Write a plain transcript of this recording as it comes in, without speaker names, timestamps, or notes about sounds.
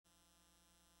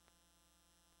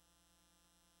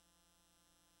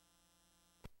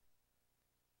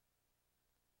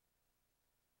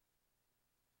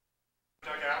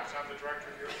Doug Alves. I'm the director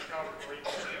here at the Calvert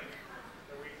Museum.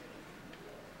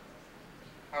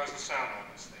 How's the sound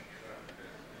on this thing?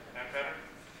 That better?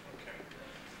 Okay.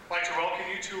 I'd like to welcome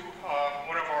you to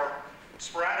one of our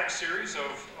sporadic series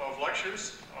of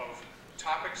lectures of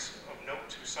topics of note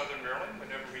to Southern Maryland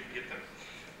whenever we can get them.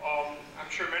 I'm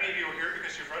sure many of you are here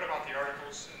because you've read about the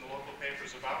articles in the local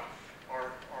papers about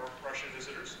our Russian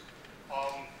visitors.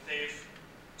 They've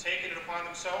taken it upon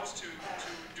themselves to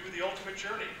do the ultimate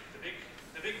journey, the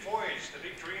big voyage, the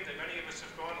big dream that many of us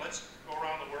have gone. Let's go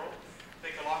around the world. I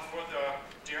think a lot more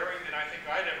daring than I think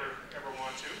I'd ever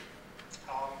want to.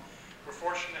 We're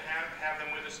fortunate to have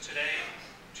them with us today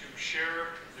to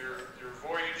share their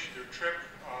voyage, their trip.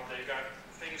 They've got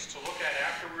things to look at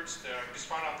afterwards. Just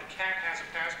found out the cat has a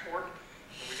passport,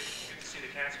 and we get to see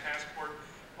the cat's passport,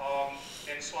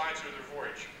 and slides of their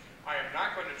voyage. I am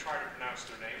not going to try to pronounce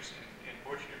their names and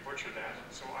butcher that,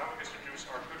 so I will introduce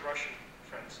our good Russian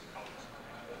friends and colleagues.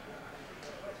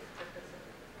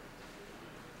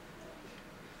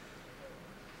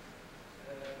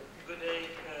 Good day,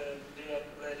 dear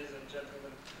ladies and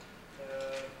gentlemen.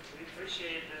 We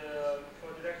appreciate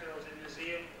for the director of the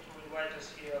museum to invite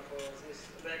us here for this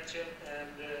lecture,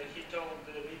 and he told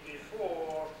me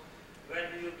before when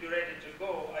we will be ready to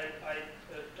go. I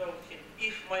told him,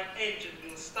 if my engine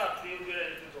will start, we will be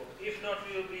ready to go. If not,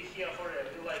 we will be here forever.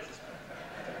 We like this man.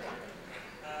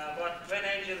 But when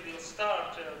engine will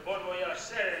start, Bon Voyage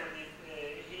ceremony,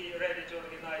 he ready to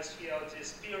organize here on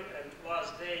this pier, and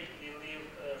last day we leave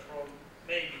from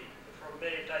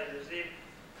Maritime Museum.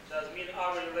 Does mean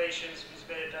our relations with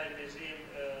Maritime Museum,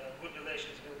 good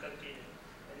relations will continue.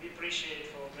 And we appreciate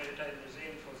for Maritime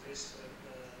Museum for this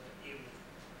evening.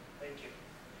 Thank you.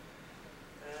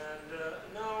 And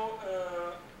now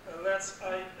let's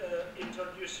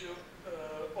introduce you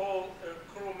all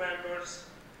crew members.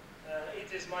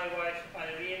 It is my wife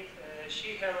Irene.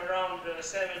 She have around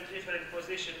 7 different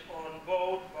positions on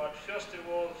board, but first of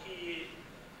all,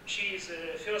 she is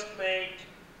first mate,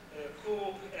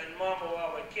 cook, and mom of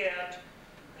our cat,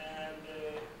 and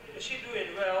she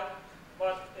doing well.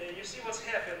 But you see what's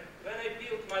happened when I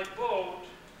built my boat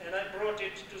and I brought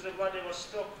it to the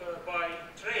Vladivostok by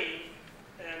train,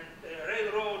 and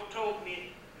railroad told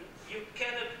me you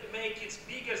cannot make it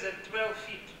bigger than 12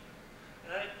 feet.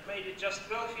 And I made it just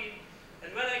 12 feet.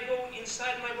 And when I go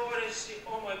inside my boat, I see,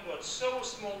 oh my God, so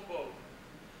small boat.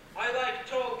 I like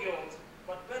tall girls,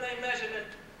 but when I measure that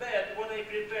bed, what I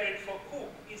prepared for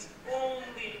cook, it's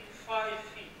only 5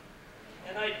 feet.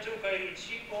 And I took Irene,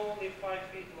 she only 5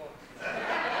 feet long.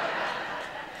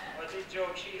 But a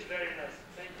joke, she is very nice.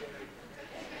 Thank you.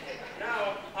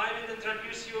 Now, I will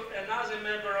introduce you another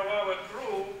member of our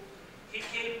crew. He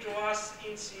came to us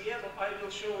in Seattle. I will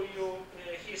show you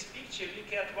his picture. We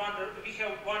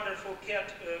have wonderful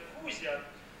cat, Kuzya.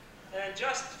 And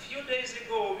just a few days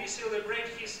ago, we celebrate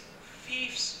his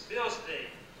 5th birthday.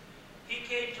 He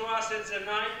came to us at the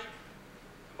night,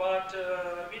 but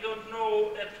we don't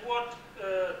know at what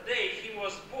day he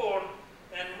was born.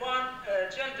 And one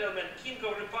gentleman, King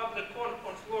of Republic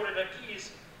on Florida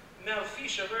Keys, Mel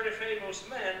Fisher, very famous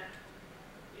man,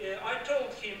 I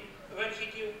told him, when he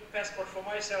gave passport for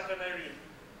myself and Irene,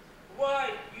 why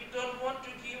you don't want to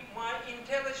give my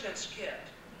intelligence cat?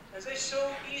 And they so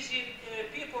easy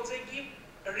people, they give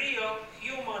a real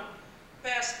human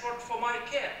passport for my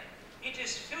cat. It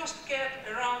is first cat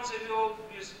around the world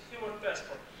with human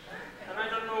passport. And I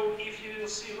don't know if you will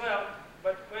see well,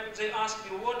 but when they asked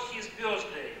me what his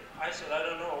birthday, I said, I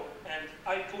don't know. And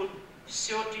I put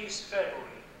 30th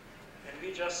February, and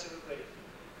we just celebrate.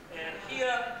 And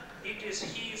here it is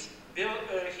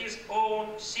his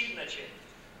own signature.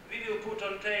 We will put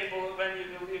on table when you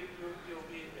will leave, you'll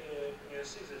be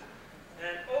citizen.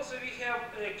 And also we have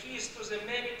keys to the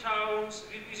many towns.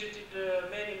 We visited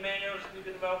many mayors. We've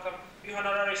been welcome. We're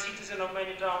honorary citizen of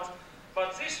many towns.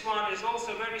 But this one is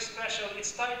also very special.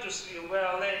 It's Titusville, where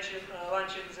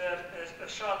launching the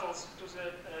shuttles to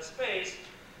the space.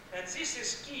 And this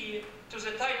is key to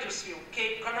the Titusville,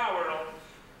 Cape Canaveral.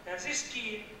 And this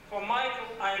key for Michael,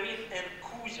 Irene, and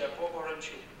Kuzya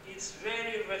Poboronchuk. It's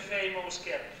very famous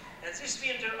cat. And this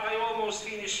winter I almost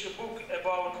finished a book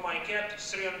about my cat,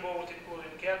 3 on board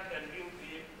including cat, and will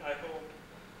be, I hope,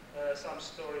 some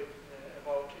story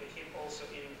about him also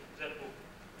in that book.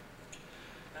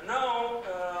 And now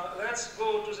let's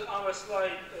go to our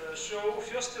slide show.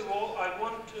 First of all, I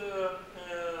want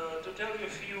to tell you a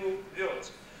few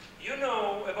words. You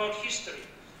know about history.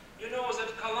 You know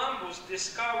that Columbus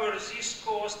discovered this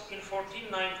coast in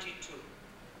 1492.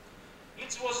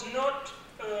 It was not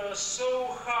so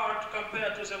hard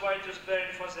compared to the White's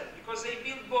Bering for them, because they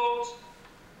built boats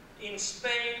in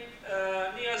Spain,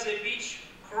 near the beach,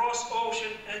 cross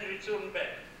ocean and return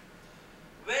back.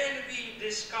 When we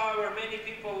discover, many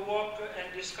people walk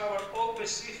and discover all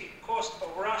Pacific coast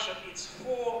of Russia, it's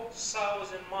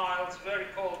 4,000 miles, very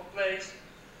cold place,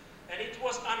 and it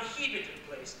was uninhabited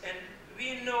place. And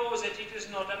we know that it is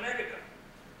not America.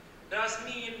 Does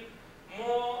mean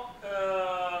more,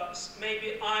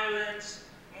 maybe islands,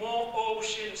 more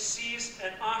ocean, seas,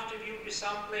 and after will be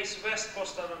someplace west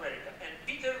coast of America. And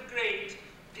Peter Great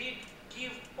did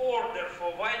give order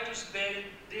for Vitus Bering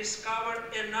discover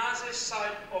another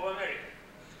side of America.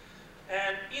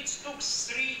 And it took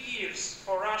 3 years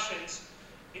for Russians,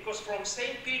 because from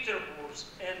St. Petersburg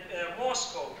and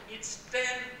Moscow, it's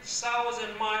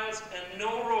 10,000 miles and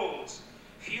no roads,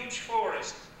 huge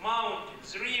forest,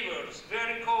 mountains, rivers,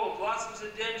 very cold, lots of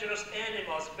the dangerous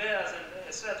animals, bears, and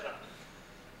etc.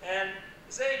 And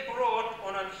they brought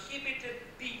on an uninhabited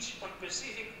beach on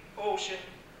Pacific Ocean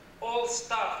all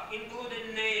stuff,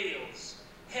 including nails,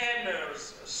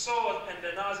 hammers, sword, and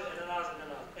another.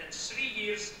 And 3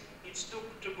 years it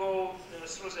took to go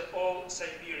through the whole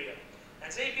Siberia.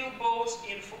 And they built boats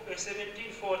in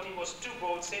 1740, was 2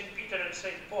 boats, St. Peter and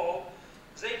St. Paul.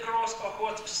 They crossed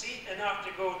Okhotsk Sea and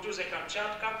after go to the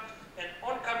Kamchatka. And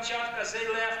on Kamchatka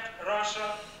they left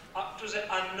Russia up to the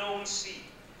unknown sea.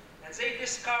 And they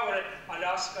discovered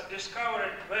Alaska, discovered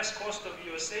west coast of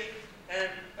USA, and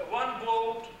one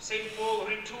boat, St. Paul,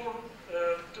 returned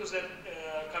to the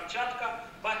Kamchatka,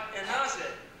 but another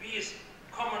with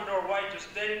Commodore Vitus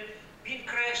Bering been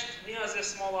crashed near the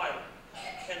small island.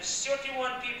 And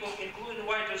 31 people, including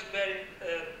Vitus Bering,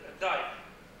 died.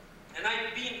 And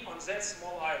I've been on that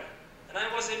small island. And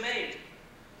I was amazed.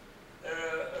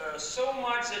 So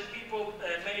much that people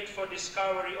made for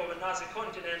discovery of another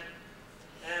continent,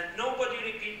 and nobody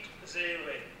repeat their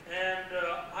way. And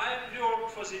I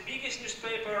worked for the biggest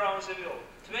newspaper around the world,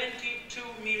 22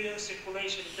 million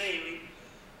circulation daily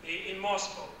in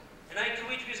Moscow. And I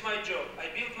quit with my job. I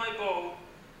built my boat,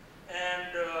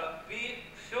 and we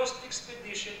first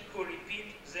expedition who repeat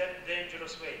that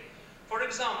dangerous way. For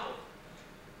example,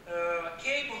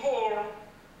 Cape Horn,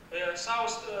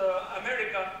 South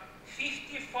America,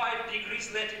 55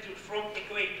 degrees latitude from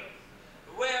equator.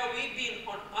 Where we've been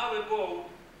on our boat,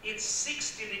 it's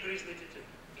 60 degrees latitude.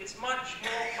 It's much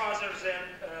more farther than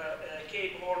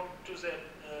Cape Horn to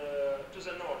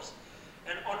the north.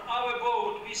 And on our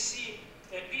boat, we see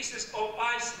pieces of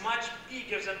ice much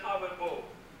bigger than our boat.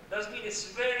 That means it's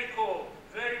very cold,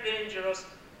 very dangerous,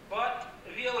 but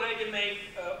we already made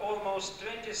almost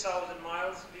 20,000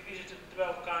 miles. We visited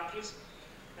 12 countries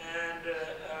and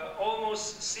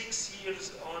almost 6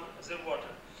 years on the water.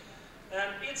 And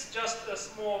it's just a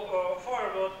small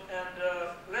forward,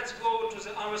 and let's go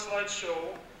to our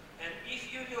slideshow. And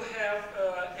if you will have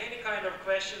any kind of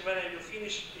question when I will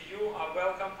finish, you are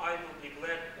welcome. I will be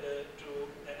glad to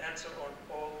answer on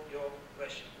all your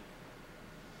questions.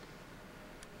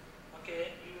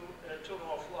 Okay, you 2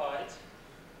 more slides.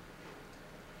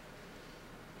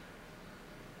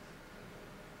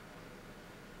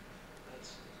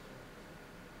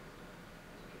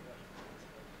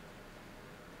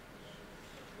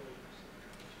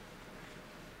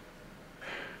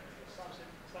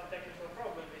 Some technical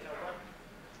problem we have, but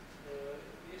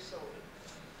we solved it.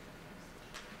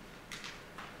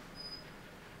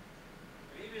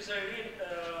 We with Irene,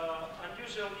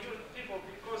 unusual people,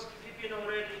 because we've been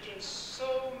already in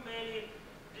so many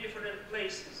different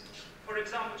places. For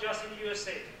example, just in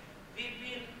USA, we've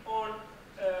been on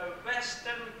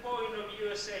western point of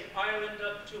USA,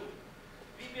 Islander 2.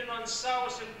 We've been on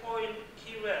southern point,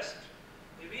 Key West.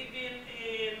 We've been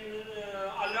in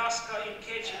Alaska, in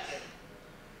Ketchikan.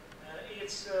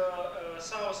 It's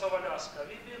south of Alaska.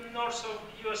 We've been north of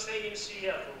USA in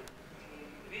Seattle.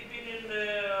 We've been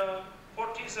in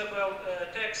Port Isabel,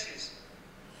 Texas.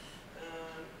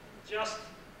 Just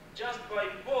by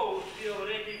boat, we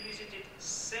already visited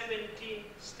 17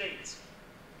 states.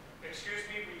 Excuse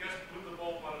me, we just blew the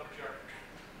bulb out of the projector.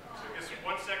 So just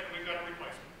 1 second, we've got a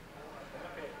replacement.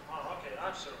 Okay, okay,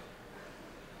 I'm sorry.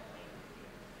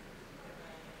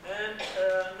 And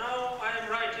now I am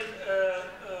writing,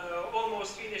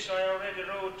 almost finished. I already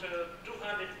wrote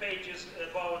 200 pages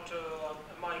about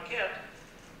my cat.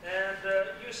 And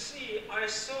you see, I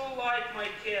so like my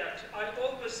cat. I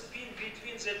always been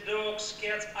between the dogs,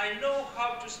 cats. I know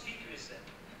how to speak with them.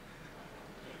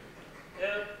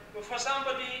 For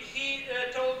somebody, he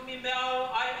told me meow,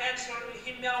 I answer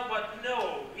him meow, but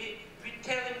no. We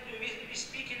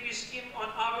speaking with him on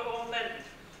our own language.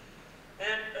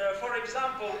 And for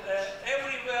example,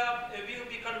 everywhere will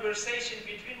be conversation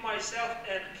between myself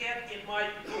and cat in my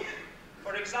book.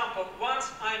 For example,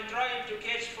 once I'm trying to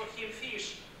catch for him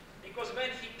fish, because when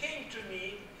he came to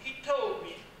me, he told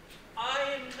me, I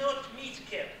am not meat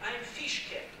cat, I'm fish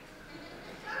cat.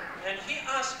 And he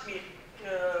asked me,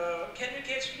 can you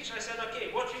catch fish? I said,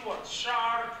 okay, what do you want?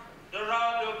 Shark,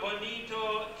 dorado,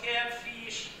 bonito,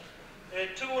 catfish,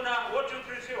 tuna, what do you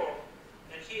prefer?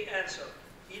 And he answered,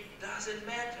 it doesn't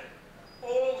matter.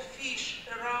 All fish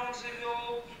around the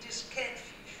world, it is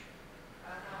catfish.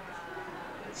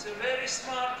 It's a very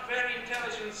smart, very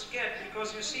intelligent cat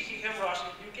because you see he have Russian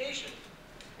education.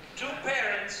 Two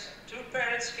parents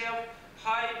have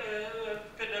high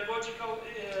pedagogical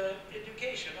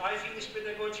education. I finished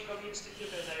pedagogical institute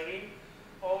in Irene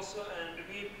also, and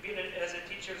we've been as a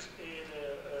teachers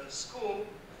in school.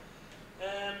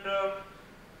 And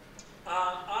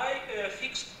I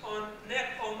fixed on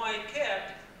neck of my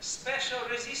cat special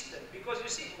resistance, because you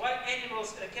see why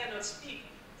animals cannot speak.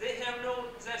 They have no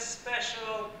that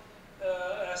special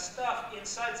stuff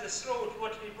inside the throat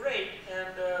what vibrate,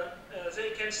 and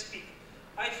they can speak.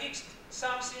 I fixed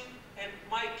something, and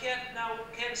my cat now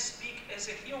can speak as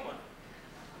a human.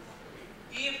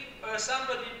 If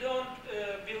somebody don't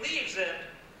believe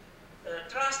that,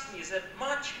 trust me, that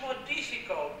much more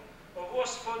difficult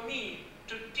was for me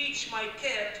to teach my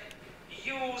cat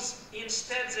use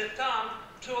instead the tongue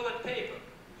toilet paper.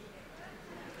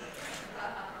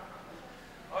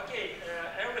 Okay,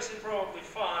 everything probably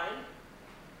fine.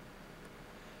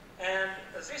 And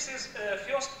this is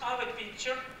first our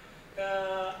picture.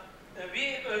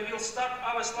 We will start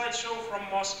our slideshow from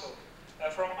Moscow,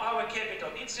 from our capital.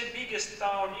 It's the biggest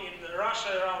town in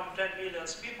Russia, around 10 million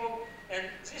people. And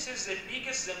this is the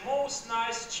biggest, the most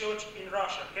nice church in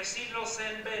Russia, Cathedral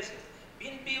St. Basil.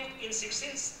 Been built in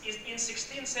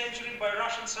 16th century by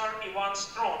Russian Tsar Ivan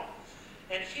Strong.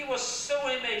 And he was so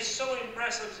amazed, so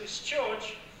impressed with this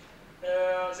church,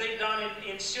 they done it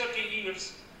in 30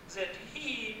 years, that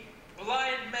he,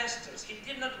 blind masters, he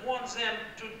did not want them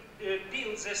to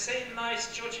build the same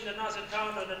nice church in another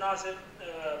town or another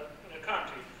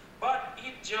country. But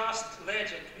it's just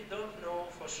legend, we don't know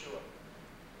for sure.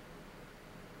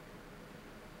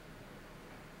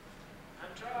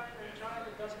 I'm trying,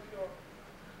 it doesn't go.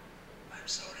 I'm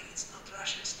sorry, it's not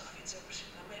Russian stuff, it's everything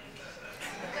American.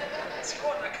 It's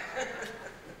Kodak.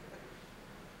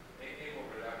 Aim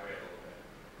over that way a little bit.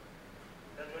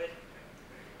 That way?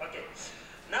 Okay.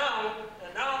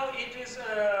 Now it is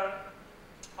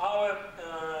our,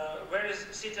 where is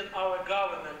sitting our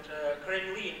government,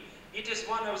 Kremlin. It is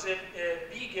one of the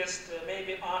biggest,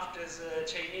 maybe after the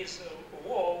Chinese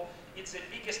wall, it's the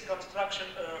biggest construction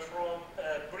from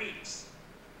bricks.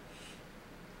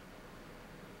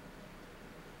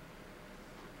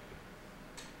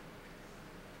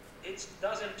 It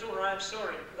doesn't turn, I'm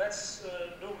sorry. Let's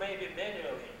do maybe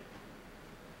manually.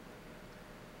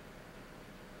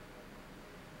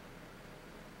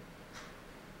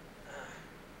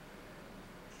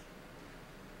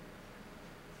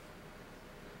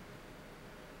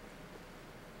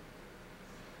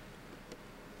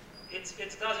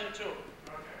 It doesn't turn.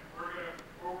 Okay,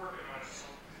 we're working on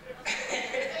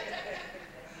it.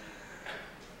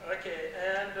 Okay,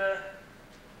 and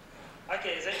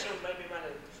okay, that turn maybe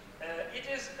manually. It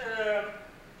is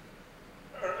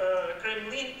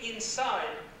Kremlin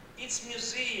inside. It's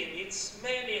museum. It's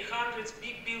many hundreds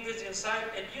big buildings inside,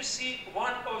 and you see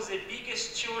one of the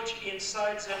biggest church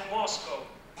inside the Moscow.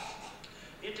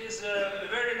 It is a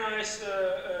very nice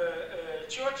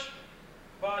church,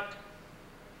 but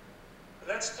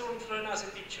let's turn for another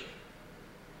picture.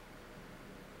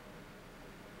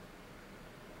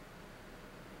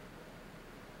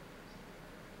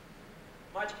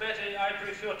 Much better, I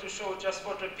prefer to show just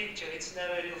photo picture, it's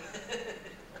never real.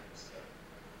 So.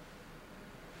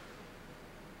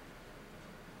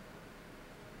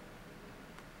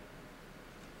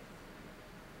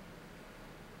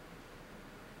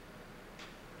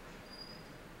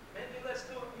 Maybe let's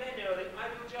do it manually. I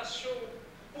will just show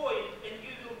point and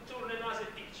you will turn another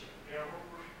picture. Yeah,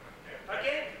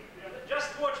 Okay? Yeah.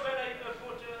 Just watch when I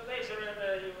put laser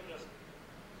and you will just...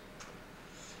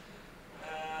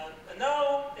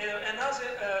 Now,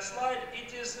 another slide,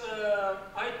 it is,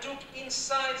 I took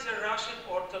inside the Russian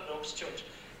Orthodox Church.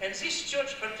 And this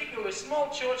church, particularly small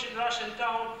church in Russian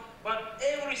town, but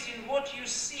everything what you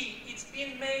see, it's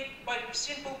been made by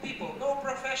simple people, no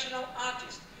professional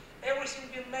artist. Everything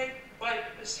been made by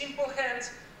simple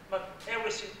hands, but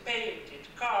everything painted,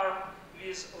 carved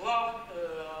with love,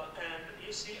 and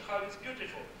you see how it's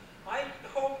beautiful. I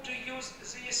hope to use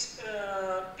this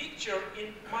picture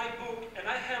in my book, and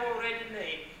I have already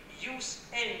named Youth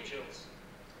Angels.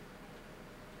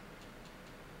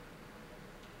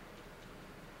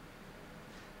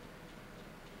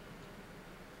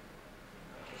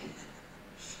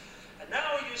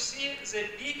 is the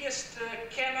biggest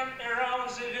cannon around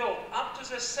the world. Up to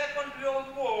the Second World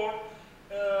War,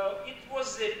 it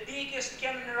was the biggest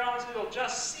cannon around the world.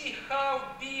 Just see how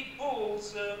big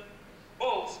bolts, and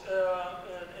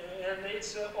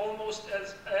it's almost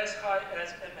as high as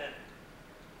a man.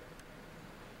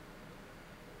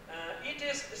 It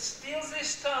is still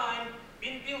this time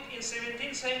been built in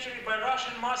 17th century by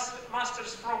Russian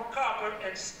masters from copper,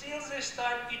 and still this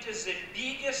time it is the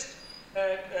biggest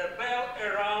bell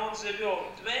around the world,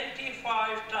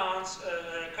 25 tons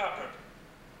copper.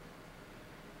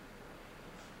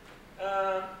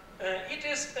 It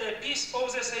is a piece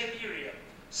of the Siberia.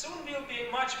 Soon will be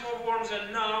much more warm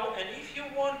than now, and if you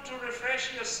want to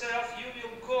refresh yourself, you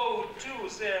will go to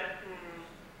the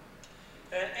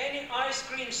any ice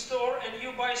cream store and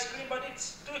you buy ice cream, but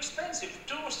it's too expensive,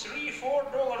 $2, $3,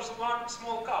 $4 one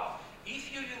small cup.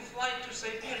 If you will fly to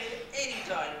Siberia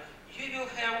anytime, you will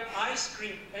have ice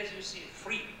cream, as you see,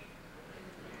 free.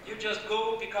 You just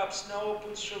go, pick up snow,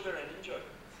 put sugar, and enjoy.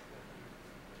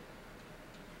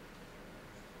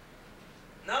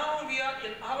 Now we are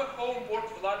in our home port,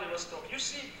 Vladivostok. You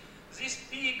see these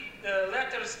big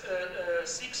letters,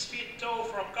 6 feet tall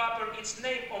from copper. It's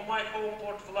name of my home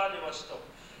port, Vladivostok.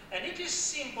 And it is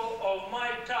symbol of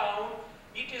my town.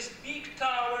 It is big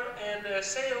tower and a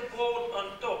sailboat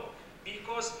on top,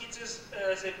 because it is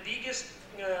the biggest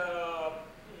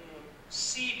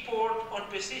seaport on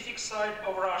Pacific side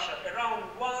of Russia. Around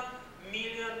 1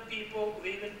 million people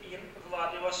living in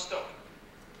Vladivostok.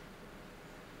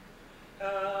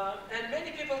 And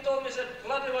many people told me that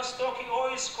Vladivostok, oh,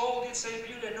 it's cold, it's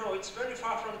Siberia. No, it's very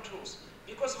far from truth.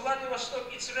 Because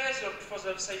Vladivostok, it's resort for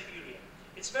the Siberia.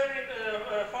 It's very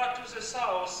far to the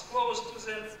south, close to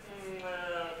the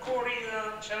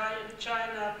Korea,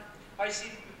 China. I see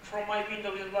from my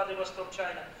window in Vladivostok,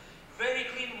 China. Very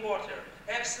clean water,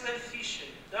 excellent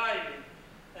fishing, diving.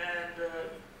 And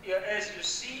yeah, as you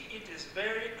see, it is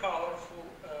very colorful,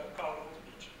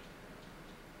 beach.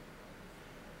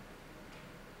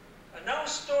 Now a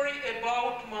story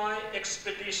about my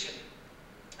expedition.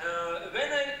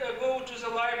 When I go to the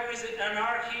libraries and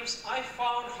archives, I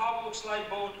found how looks like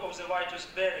boat of the Vitus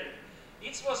Bering.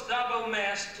 It was double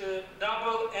mast,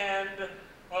 double and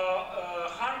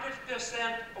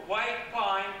 100% white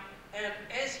pine, and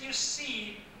as you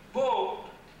see, boat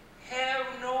have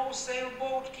no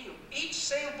sailboat keel. Each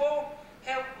sailboat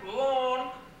have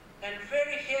long and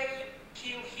very heavy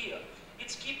keel here.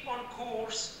 It's keep on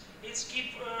course. It's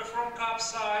keep from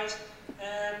capsize,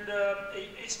 and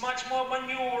it's much more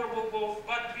maneuverable.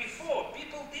 But before,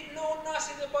 people didn't know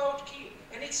nothing about keel,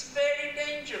 and it's very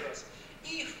dangerous.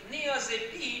 If near the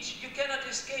beach, you cannot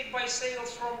escape by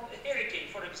sails from a hurricane,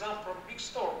 for example, from a big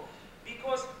storm,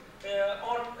 because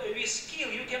with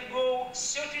keel you can go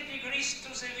 30 degrees to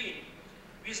the wind.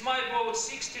 With my boat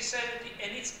 60, 70,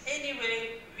 and it's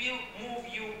anyway will move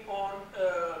you on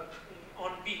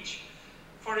beach.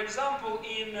 For example,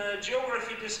 in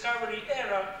geography discovery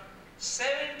era,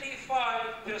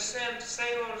 75%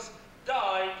 sailors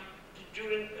died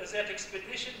during that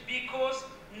expedition because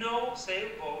no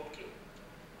sailboat killed.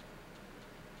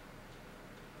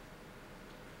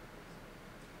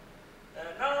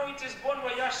 Now it is Bon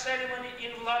Voyage ceremony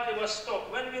in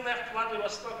Vladivostok. When we left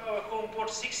Vladivostok, our home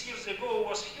port, 6 years ago,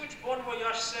 was huge Bon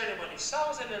Voyage ceremony.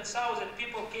 Thousands and thousands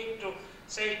people came to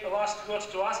say the last words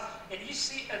to us. And you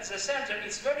see at the center,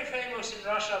 it's very famous in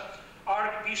Russia,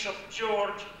 Archbishop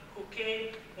George, who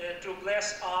came to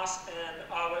bless us and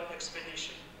our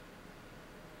expedition.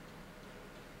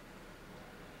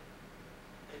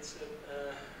 It's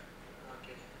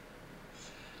okay.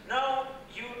 Now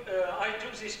I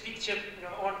took this picture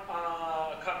on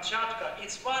Kamchatka.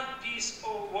 It's one piece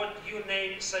of what you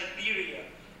name Siberia.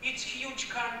 It's huge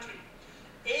country.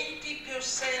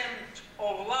 80%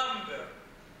 of lumber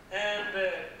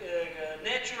and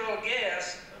natural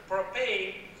gas,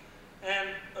 propane,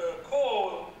 and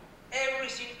coal,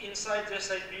 everything inside the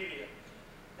Siberia.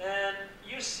 And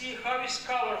you see how is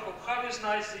colorful, how is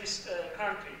nice this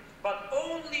country. But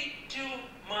only 2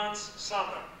 months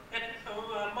summer. And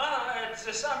at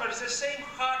the summer, the same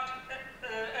hot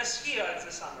as here at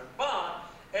the summer. But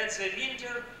at the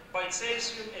winter, by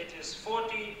Celsius, it is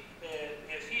 40,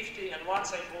 50, and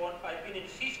once I've been in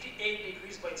 58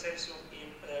 degrees by Celsius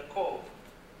in cold.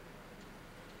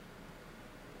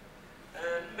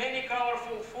 And many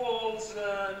colorful falls,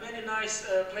 many nice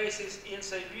places in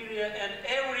Siberia, and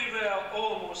everywhere,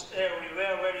 almost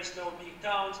everywhere, where is no big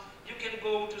towns, you can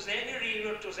go to any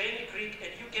river, to any creek,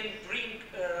 and you can drink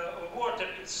water.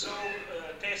 It's so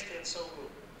tasty and so good.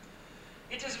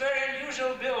 It is very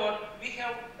unusual bird. We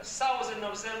have 1,000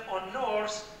 of them on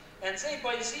north, and they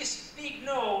by this big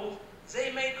nose,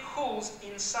 they make holes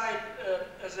inside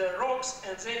the rocks,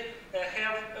 and they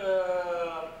have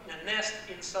a nest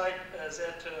inside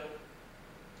that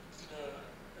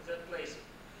place.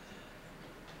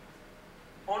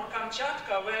 On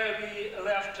Kamchatka, where we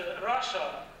left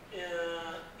Russia,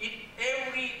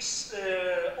 every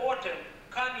autumn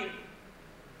come in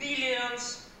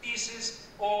billions pieces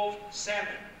of salmon.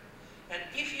 And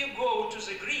if you go to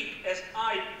the Greek, as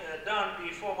I done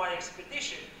before my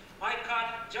expedition, I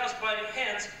cut just by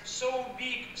hands so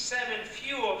big salmon,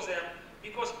 few of them,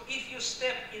 because if you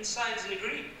step inside the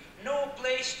Greek, no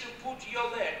place to put your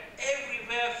leg,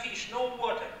 everywhere fish, no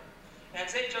water. And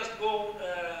they just go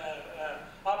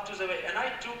up to the way. And I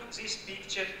took this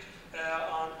picture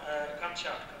on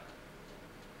Kamchatka.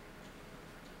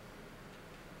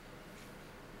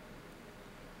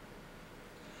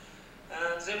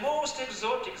 The most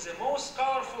exotic, the most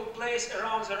colorful place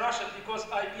around the Russia, because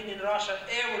I've been in Russia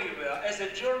everywhere. As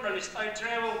a journalist,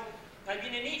 I've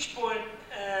been in each point.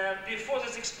 Before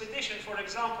this expedition, for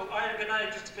example, I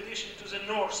organized an expedition to the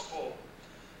North Pole.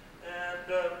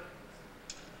 And,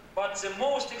 but the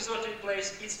most exotic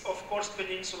place is, of course,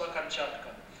 Peninsula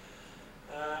Kamchatka.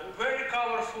 Very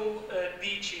colorful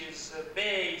beaches,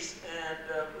 bays,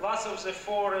 and lots of the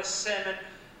forest, salmon.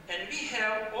 And we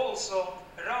have also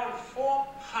around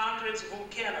 400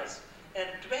 volcanoes, and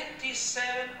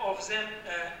 27 of them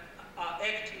are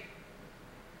active.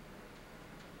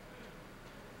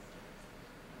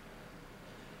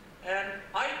 And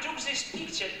I took this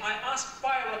picture. I asked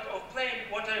pilot of plane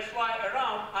what I fly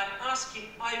around. I asked him,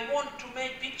 I want to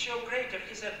make picture of crater.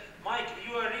 He said, Mike,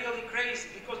 you are really crazy,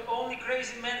 because only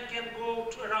crazy men can go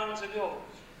around the globe.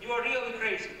 You are really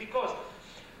crazy, because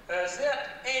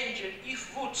that engine,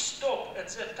 if would stop at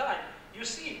that time, you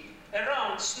see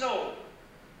around snow,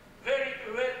 very,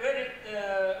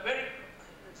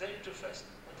 too fast.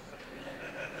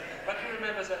 But you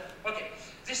remember that. Okay,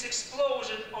 this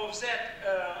explosion of that,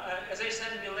 as they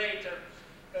sent me later,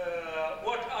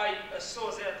 what I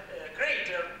saw that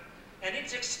crater, and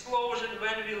its explosion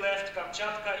when we left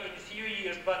Kamchatka in a few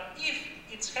years. But if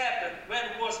it's happened when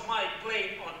was my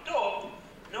plane on top,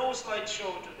 no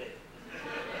slideshow today.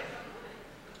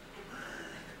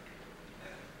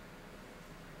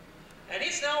 And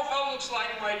it's now how it looks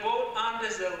like my boat under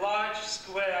the large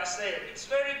square sail. It's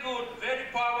very good, very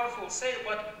powerful sail,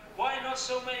 but why not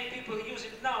so many people use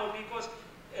it now? Because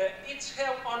it's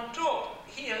have on top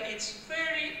here, it's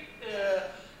very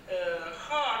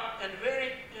hard and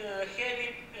very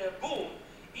heavy boom.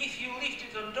 If you lift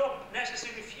it on top,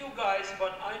 necessarily few guys,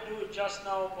 but I do it just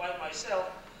now by myself,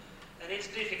 and it's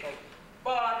difficult.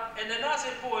 But, and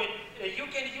another point, you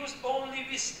can use only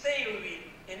with tailwind.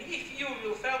 And if you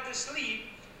will fall asleep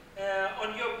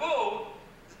on your boat,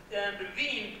 and the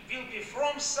wind will be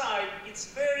from side, it's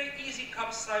very easy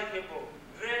capsize your boat.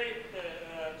 Very,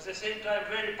 at the same time,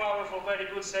 very powerful, very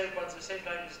good sail, but at the same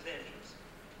time it's dangerous.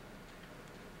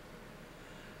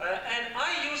 And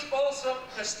I use also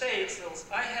staysails.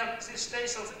 I have these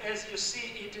staysails, as you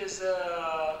see, it is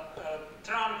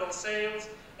triangle sails,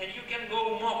 and you can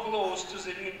go more close to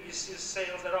the wind with these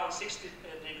sails around 60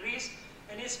 degrees.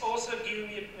 And it's also giving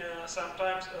me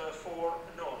sometimes 4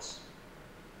 knots.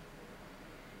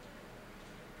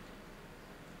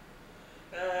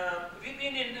 We've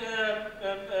been in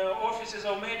offices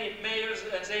of many mayors,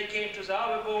 and they came to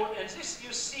our boat. And this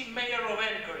you see, Mayor of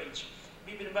Anchorage.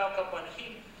 We've been welcomed on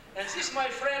him. And this is my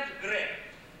friend Greg.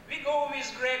 We go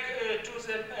with Greg to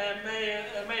the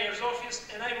mayor's office,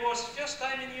 and I was first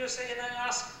time in USA, and I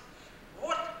asked,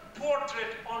 what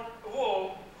portrait on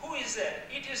wall? Who is that?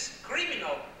 It is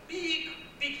criminal, big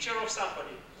picture of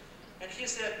somebody. And he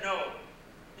said, no,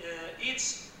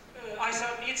 I said,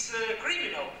 it's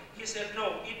criminal. He said,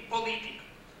 no, it's political.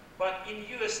 But in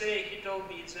USA, he told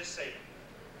me it's the same.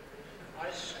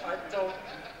 I told,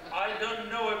 I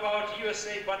don't know about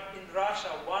USA, but in Russia,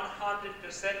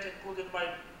 100%, including my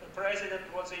president,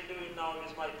 what they're doing now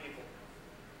with my people.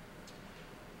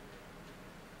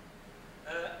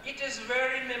 It is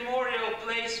very memorial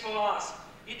place for us.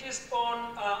 It is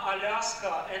on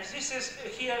Alaska, and this is,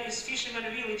 here is fisherman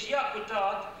village,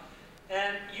 Yakutat,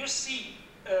 and you see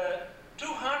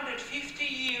 250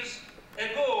 years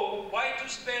ago,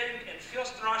 Vitus Bering and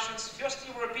first Russians, first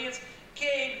Europeans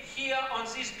came here on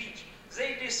this beach.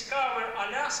 They discovered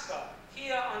Alaska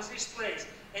here on this place,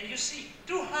 and you see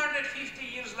 250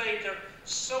 years later,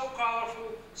 so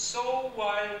colorful, so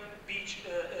wild beach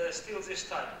still this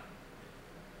time.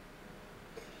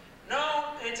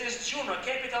 Now it is Juneau,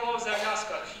 capital of the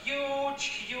Alaska, huge,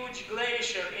 huge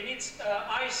glacier, and it's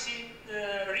icy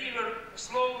river,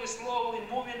 slowly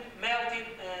moving, melting,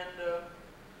 and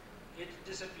it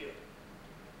disappeared.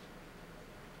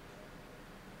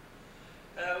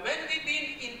 When we've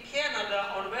been in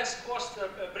Canada on west coast of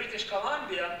British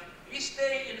Columbia, we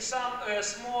stay in some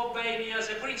small bay near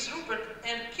the Prince Rupert,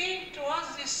 and came to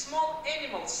us this small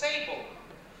animal, sable.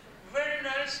 Very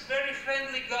nice, very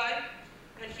friendly guy,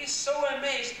 and he's so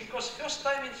amazed because first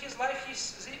time in his life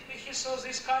he saw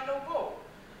this kind of bow.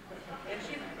 And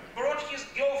he brought his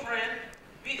girlfriend,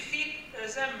 we feed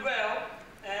them well,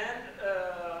 and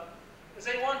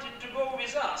they wanted to go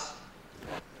with us.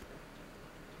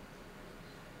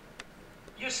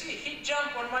 You see, he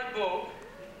jumped on my boat,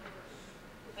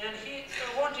 and he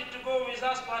wanted to go with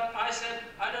us, but I said,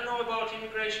 I don't know about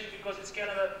immigration because it's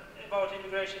Canada, about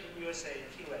immigration in USA,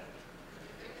 and he left.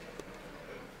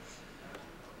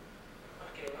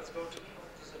 Okay, let's go to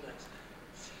the next.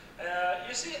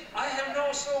 You see, I have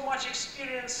no so much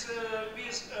experience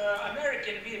with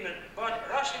American women, but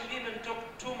Russian women talk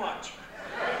too much.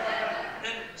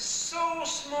 And so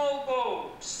small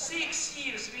bow, 6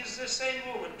 years with the same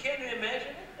woman. Can you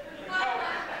imagine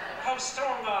how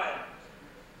strong I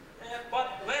am? But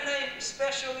when I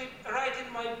especially write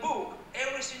in my book,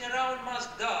 everything around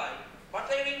must die. But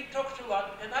I really talk too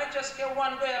lot, and I just have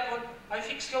one weapon. I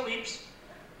fix her lips,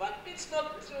 but it's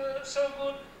not so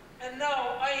good. And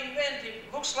now I invented,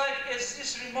 looks like as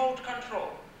this remote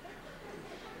control.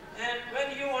 And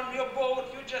when you're on your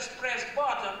boat, you just press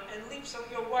button and lips of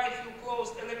your wife will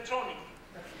close electronically.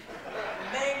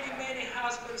 Many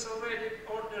husbands already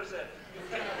order that. You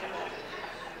cannot imagine.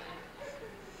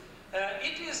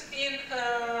 It is in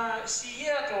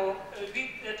Seattle,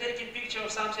 we taking picture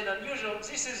of something unusual.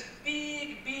 This is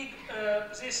big,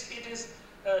 it is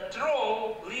a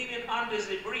troll living under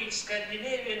the bridge.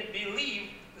 Scandinavians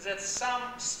believe that some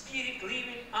spirit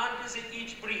living under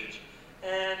each bridge.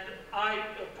 And I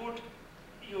put,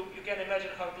 you can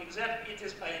imagine how big that it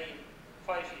is, 5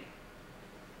 feet.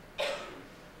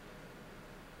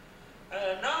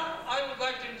 Now I would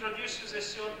like to introduce you the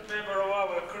third member of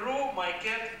our crew, my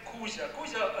cat Kuzya.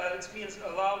 Kuzya it means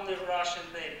a lovely Russian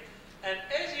name. And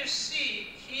as you see,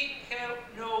 he has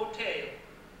no tail.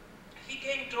 He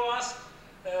came to us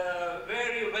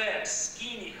very wet,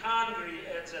 skinny, hungry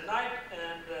at the night,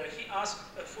 and he asked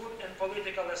food and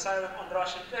political asylum on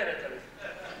Russian territory.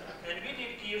 And we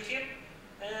did give him,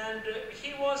 and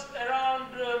he was around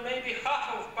maybe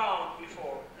half of a pound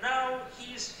before. Now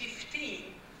he is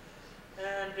 15,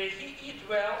 and he eat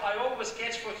well. I always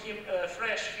catch for him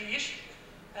fresh fish,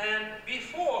 and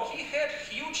before he had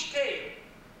huge tail,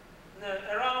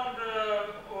 around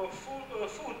a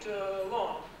foot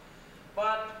long,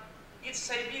 but it's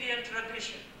Siberian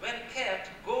tradition. When cat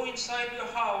go inside your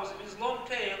house with long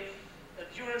tail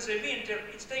during the winter,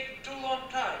 it takes too long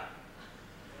time.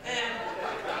 And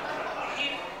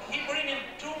he bring in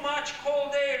too much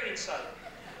cold air inside.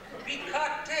 We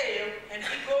cut tail and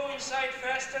he go inside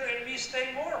faster and we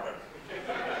stay warmer.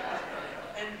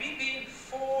 And we been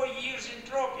 4 years in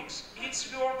tropics. It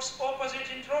works opposite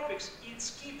in tropics.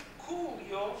 It's keep cool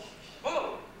your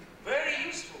boat. Very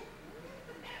useful.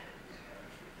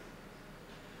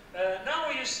 Now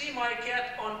you see my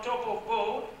cat on top of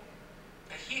boat.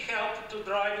 He helped to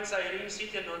drive in Irene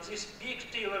sitting on this big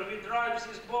tiller. We drive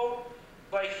this boat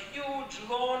by huge,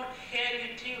 long,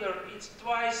 heavy tiller. It's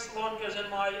twice longer than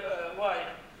my wife.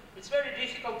 It's very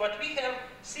difficult, but we have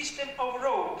system of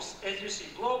ropes, as you see,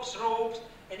 blocks, ropes,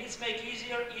 and it's make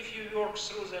easier if you work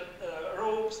through the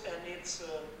ropes and it's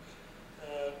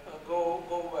go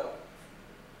well.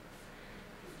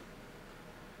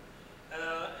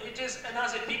 It is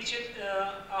another picture.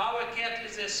 Our cat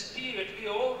is a spirit. We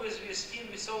always with him.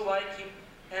 We so like him.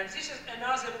 And this is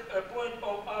another point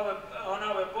of on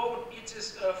our boat. It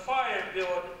is a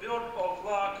firebird, bird of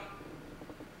luck.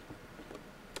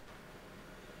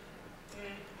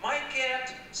 My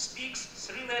cat speaks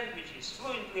 3 languages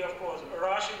fluently, of course.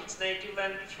 Russian, it's native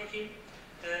language for him.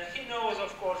 He knows,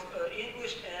 of course,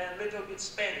 English and a little bit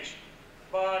Spanish.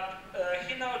 But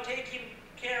he now taking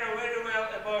care very well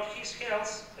about his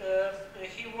health.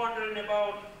 He wondering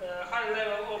about high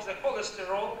level of the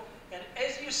cholesterol, and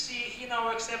as you see, he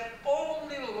now accepts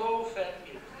only low-fat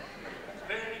milk.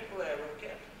 Very clever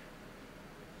cat.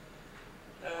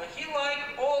 He likes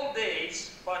all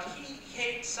days, but he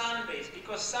hates Sundays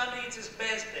because Sunday is his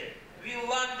best day. We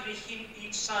lunch with him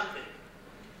each Sunday,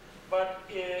 but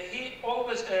he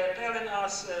always telling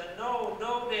us, no,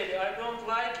 Daddy, I don't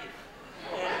like it.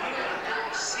 And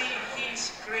you see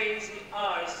his crazy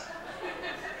eyes.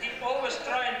 He always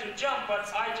trying to jump,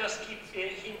 but I just keep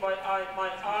him by my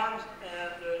arms,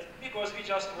 and because we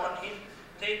just want him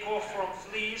take off from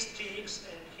fleas, ticks,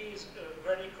 and he's a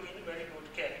very clean, very good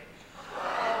cat.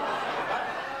 But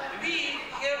we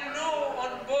have no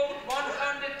on boat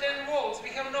 110 volts. We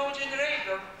have no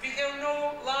generator. We have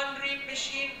no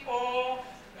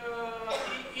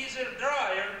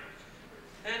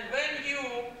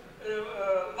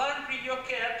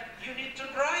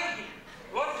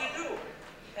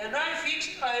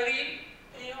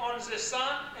the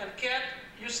sun and cat,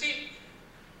 you see,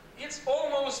 it's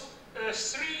almost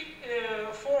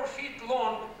 4 feet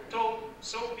long, tall,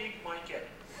 so big my cat.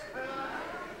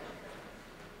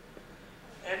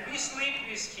 And we sleep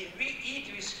with him, we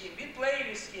eat with him, we play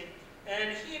with him,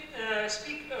 and he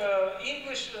speak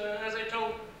English, as I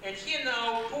told, and he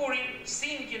now pouring,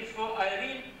 singing for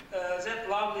Irene that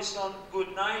lovely song,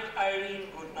 "Good night, Irene,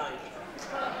 good night."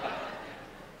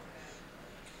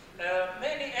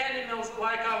 Many animals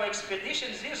like our expedition.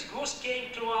 This goose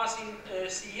came to us in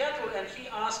Seattle, and he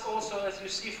asked also, as you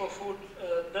see, for food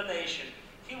donation.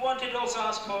 He wanted also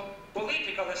ask for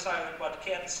political asylum, but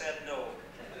cat said no.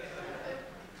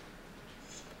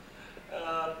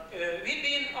 We've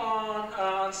been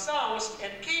on south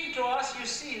and came to us, you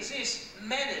see, this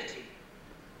manatee.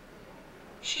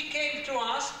 She came to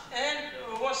us and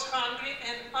was hungry,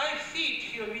 and I feed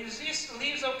her with this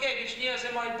leaves of cabbage near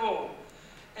my bowl.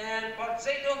 But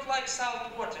they don't like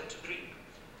salt water to drink.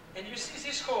 And you see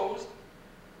this host,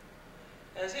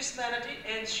 this manatee,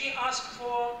 and she asked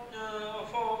for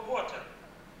water.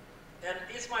 And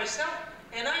it's myself,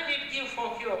 and I did give for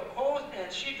her host,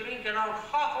 and she drink around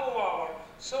half an hour,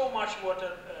 so much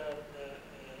water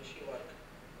she liked.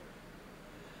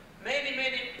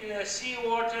 Many sea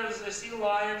otters, sea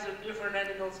lions, and different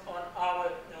animals on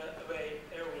our way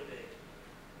every day.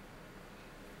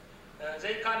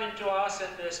 They come into us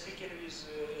and speaking with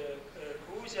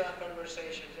Kuzia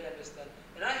conversation, they understand.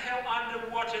 And I have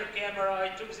underwater camera. I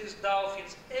took these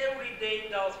dolphins. Every day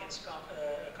dolphins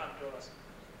come to us.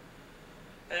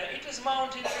 It is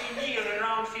mountain near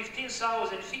around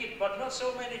 15,000 feet, but not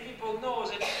so many people know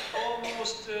that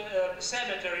almost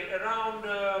cemetery. Around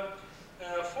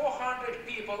 400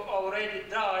 people already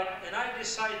died, and I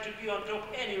decided to be on top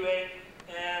anyway,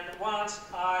 and once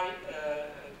I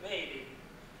made it.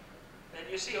 And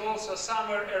you see also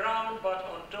summer around, but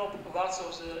on top lots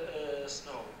of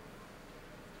snow.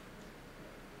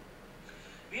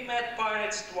 We met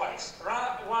pirates twice.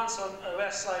 Once on the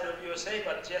west side of USA,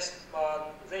 but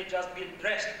they just been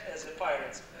dressed as the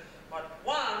pirates. But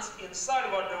once in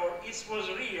Salvador, it was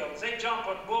real. They jump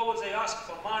on boats, they ask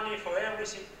for money, for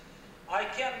everything. I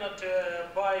cannot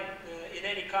buy in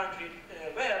any country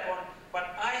weapon,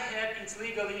 but I had, it's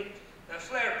legally, a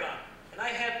flare gun. And I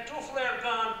had 2 flare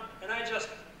guns, and I just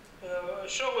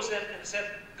showed them and said,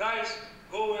 guys,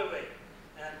 go away.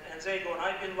 And they go, and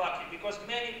I've been lucky, because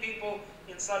many people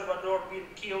in Salvador been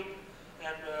killed,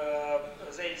 and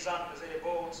they sunk their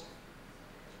boats.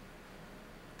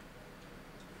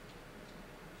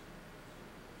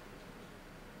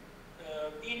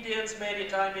 Indians many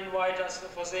times invite us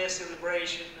for their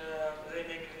celebration. They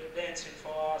make dancing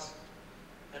for us,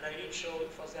 and I did show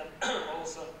it for them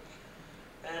also.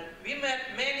 And we met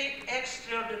many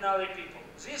extraordinary people.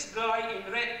 This guy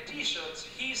in red t-shirts,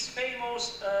 he's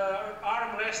famous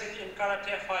arm wrestling and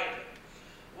karate fighter.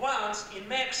 Once in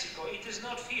Mexico, it is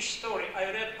not fish story, I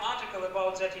read article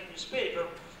about that in newspaper.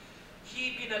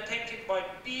 He been attacked by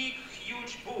big,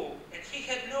 huge bull, and he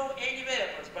had no any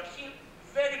weapons, but he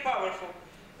very powerful,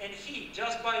 and he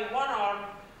just by one arm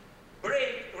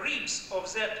break ribs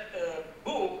of that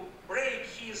bull, break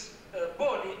his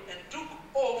body, and took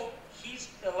off his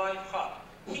alive heart.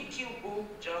 He killed bull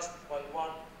just by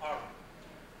one arm.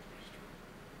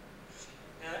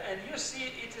 And you see,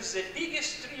 it is the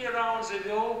biggest tree around the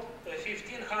world,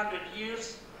 1500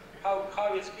 years,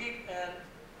 how it's big, and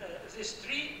this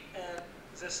tree and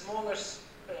the smallest,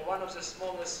 one of the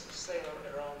smallest sailor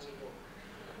around the world.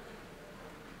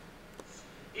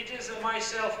 It is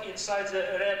myself inside the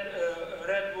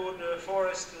redwood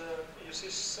forest. You see,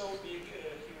 so big,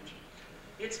 huge.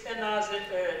 It's another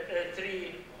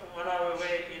tree on our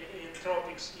way in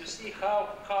tropics. You see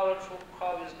how colorful,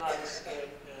 how is nice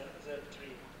that tree.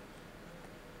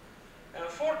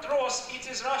 Fort Ross, it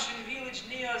is Russian village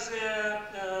near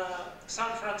the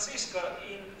San Francisco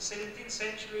in 17th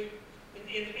century.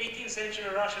 In 18th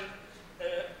century, Russian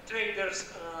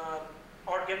traders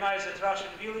organized that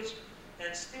Russian village.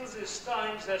 And still this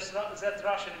time, there's that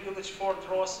Russian village, Fort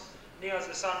Ross, near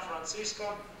the San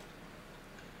Francisco.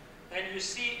 And you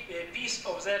see a piece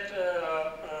of that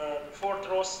Fort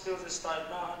Ross still this time.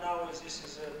 Now this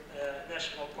is a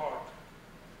national park.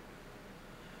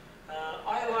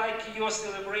 I like your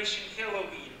celebration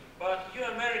Halloween, but you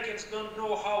Americans don't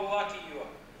know how lucky you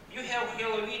are. You have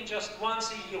Halloween just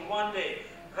once a year, one day.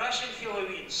 Russian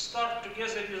Halloween started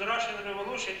together with Russian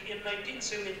Revolution in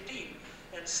 1917.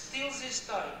 And still this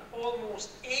time, almost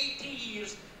 80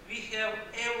 years, we have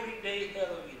everyday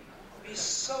Halloween. We're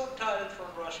so tired from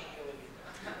Russian Halloween.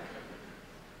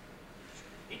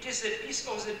 It is a piece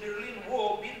of the Berlin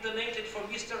Wall being donated for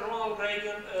Mr. Ronald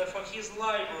Reagan for his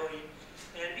library.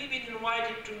 And we've been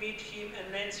invited to meet him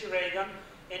and Nancy Reagan.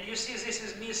 And you see, this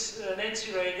is Miss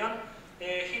Nancy Reagan.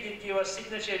 He did give us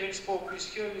signature. We spoke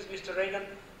with her, with Mr. Reagan.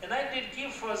 And I did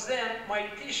give for them my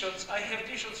t-shirts. I have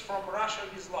t-shirts from Russia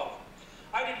with love.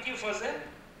 I did give for them.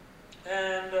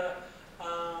 And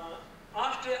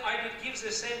after I did give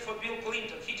the same for Bill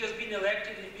Clinton. He just been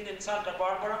elected, he's been in Santa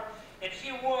Barbara. And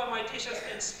he wore my t-shirts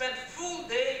and spent full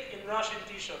day in Russian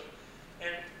t-shirt.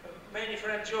 And many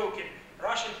friends joking,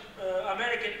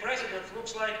 American president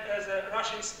looks like as a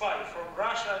Russian spy from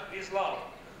Russia with love.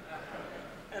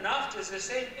 And after the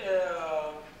same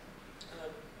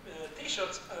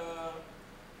t-shirts,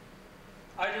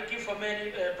 I did give for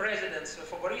many presidents,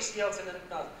 for Boris Yeltsin and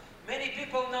others. Many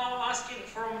people now asking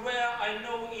from where I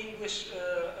know English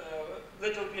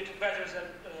little bit better than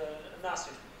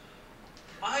nothing.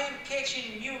 I am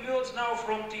catching new words now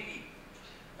from TV.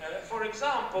 For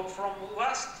example, from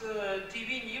last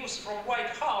TV news from White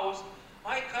House,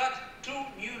 I cut 2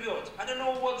 new words. I don't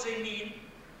know what they mean.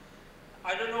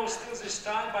 I don't know still this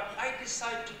time, but I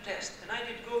decided to test. And I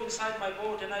did go inside my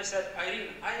boat and I said, Irene,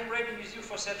 I am ready with you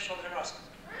for sexual harassment.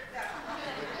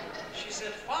 She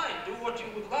said, fine, do what you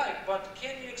would like, but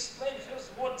can you explain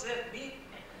first what that means?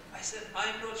 I said,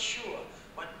 I'm not sure,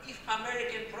 but if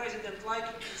American president like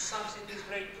it, it's something with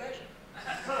great pleasure.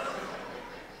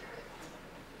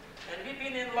 And we've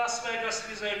been in Las Vegas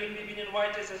with Irene, we've been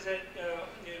invited as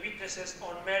witnesses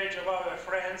on marriage of our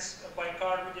friends. By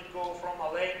car we did go from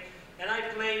LA. And I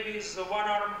play with the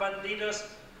one-armed banditos.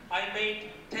 I made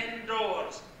 $10,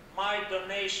 my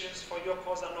donations for your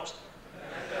Cosa Nostra.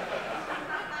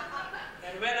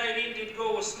 And when Irene did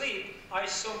go asleep, I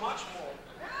saw much more.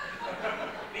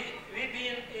 We've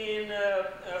been in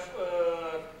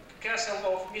castle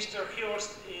of Mr.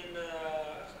 Hearst in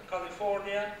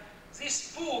California.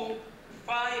 This pool,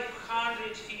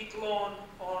 500 feet long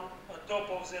on top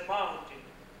of the mountain.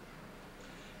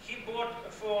 He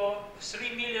bought for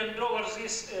 $3 million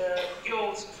these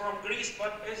girls from Greece,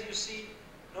 but as you see,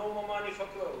 no more money for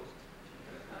clothes.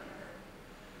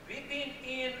 We've been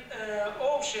in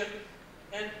ocean,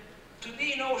 and to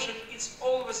be in ocean, it's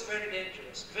always very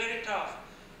dangerous, very tough.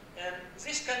 And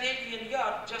this Canadian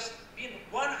yacht just been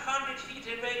 100 feet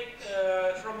away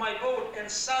from my boat, and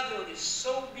suddenly,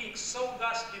 so big, so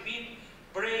gusty wind,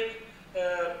 break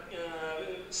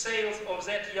sails of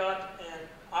that yacht, and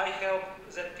I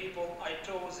helped that people. I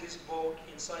tow this boat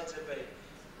inside the bay.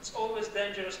 It's always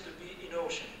dangerous to be in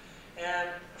ocean. And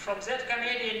from that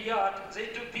Canadian yacht, they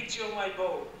took picture of my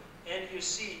boat. And you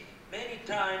see, many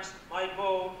times my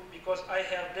boat, because I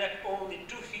have deck only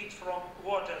 2 feet from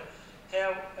water,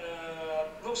 have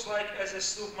looks like as a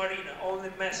submarine,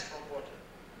 only mess from water.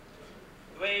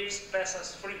 Waves pass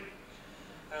us free.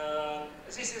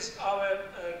 This is our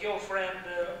girlfriend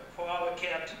for our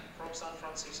cat from San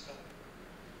Francisco.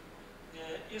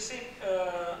 You see,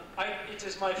 it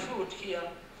is my food here.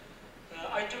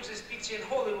 I took this picture in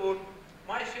Hollywood.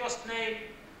 My first name,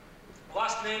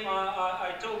 last name,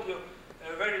 I told you,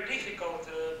 very difficult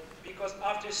because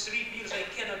after 3 years I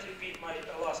cannot repeat my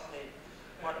last name.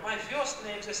 But my first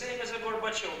name is the same as a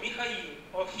Gorbachev, Mikhail.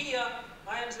 Or here,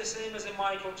 I am the same as a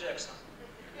Michael Jackson.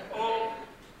 Oh,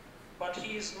 but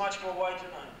he is much more white than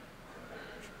I am.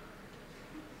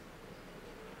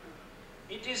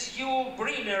 It is Yul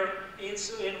Brynner. It's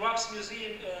in Wax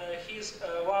Museum, his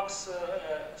wax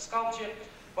sculpture.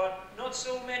 But not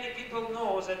so many people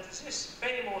know that this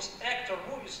famous actor,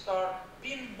 movie star,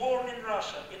 been born in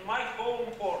Russia, in my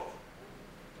home port.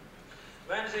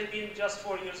 When they've been just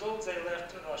 4 years old, they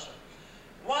left Russia.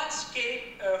 Once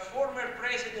came a former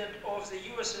president of the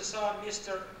USSR,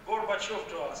 Mr. Gorbachev,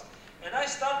 to us. And I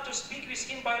started to speak with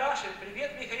him by Russian.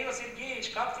 Привет, Михаил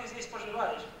Сергеевич, как ты здесь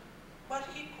поживаешь? But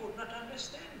he could not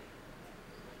understand me.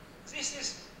 This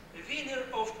is the winner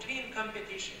of twin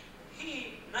competition.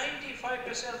 He,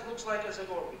 95% looks like as a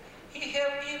Gorby. He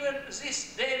have even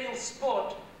this devil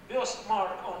spot,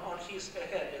 birthmark on his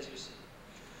head, as you see.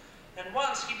 And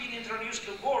once he been introduced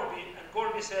to Gorby, and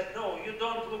Gorby said, no, you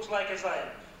don't look like as I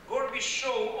am. Gorby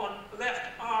show on left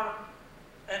arm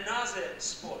another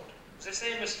spot, the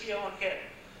same as here on head.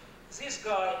 This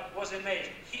guy was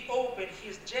amazing. He opened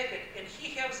his jacket and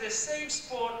he has the same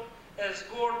spot as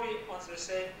Gorby on the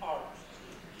same arm.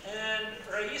 And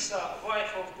Raisa,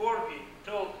 wife of Gorby,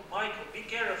 told Michael, be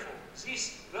careful.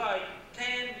 This guy,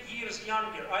 10 years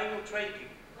younger, I will trade you.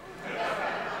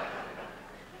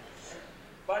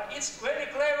 But it's very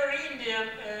clever Indian.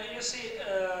 You see,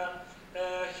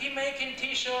 He making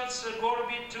t-shirts,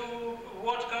 Gorby 2,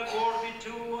 vodka Gorby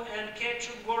 2, and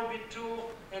ketchup Gorby 2,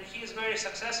 and he is very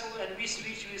successful, and we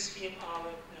switch with him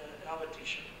our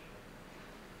t-shirt.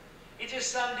 It is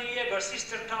San Diego,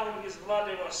 sister town with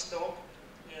Vladivostok.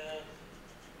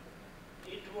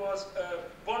 It was a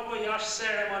Bon Voyage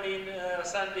ceremony in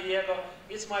San Diego.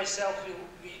 It's myself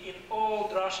in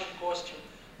old Russian costume.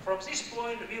 From this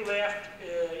point, we left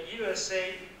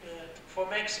USA for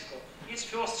Mexico. It's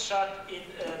first shot in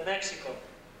Mexico.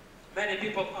 Many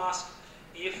people ask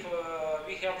if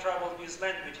we have trouble with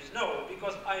languages. No,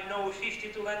 because I know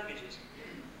 52 languages.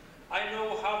 I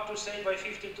know how to say by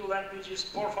 52 languages,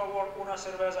 por favor, una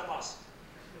cerveza más.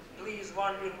 Please,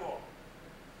 one beer more.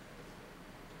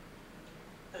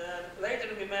 Later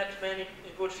we met many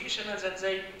good fishermen, and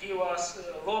they give us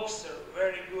lobster,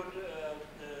 very good.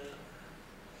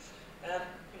 And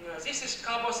this is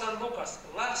Cabo San Lucas,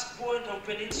 last point of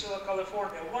Peninsula,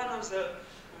 California, one of the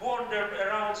wonder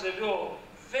around the world.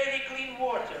 Very clean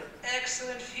water,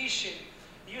 excellent fishing.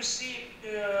 You see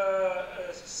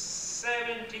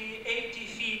 70, 80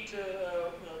 feet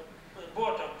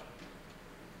bottom.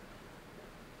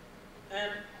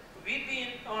 And we've been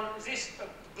on this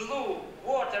blue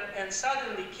water and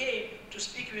suddenly came to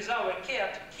speak with our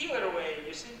cat, Killer Whale,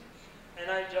 you see. And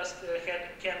I just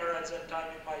had camera at that time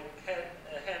in my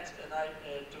hands, and I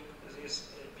took this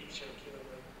picture of Killer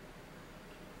Whale.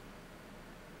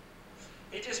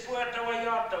 It is Puerto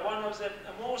Vallarta, one of the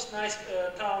most nice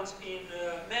towns in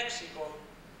Mexico.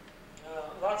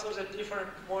 Lots of the different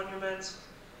monuments,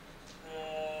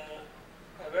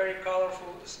 very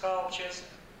colorful sculptures,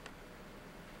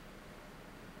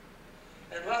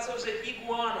 and lots of the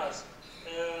iguanas.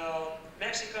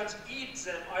 Mexicans eat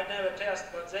them. I never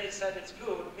test, but they said it's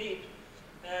good meat.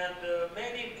 And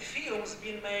many films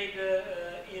been made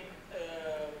in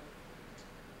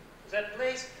that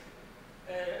place,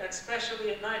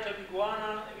 especially Night of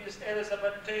Iguana with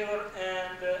Elizabeth Taylor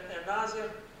and another.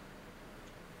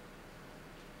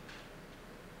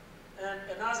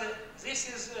 This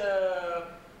is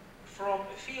from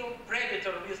film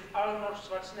Predator with Arnold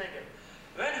Schwarzenegger.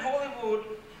 When Hollywood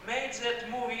made that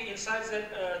movie inside the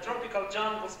tropical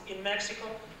jungles in Mexico,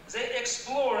 they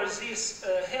explore this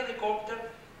helicopter,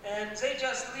 and they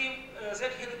just leave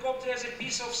that helicopter as a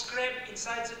piece of scrap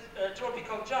inside the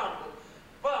tropical jungle.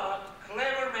 But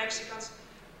clever Mexicans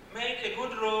made a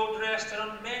good road,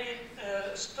 restaurant, many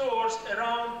stores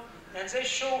around, and they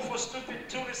show for stupid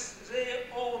tourists their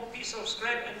own piece of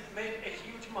scrap and made a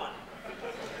huge money.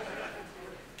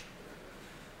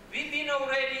 We've been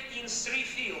already in 3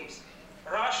 films,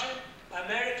 Russian,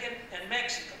 American, and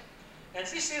Mexican. And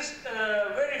this is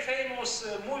a very famous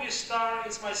movie star,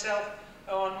 it's myself,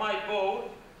 on my boat.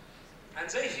 And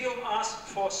they film us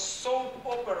for soap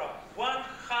opera,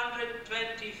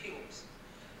 120 films.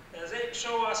 They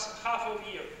show us half a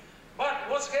year. But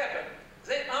what's happened?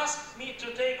 They asked me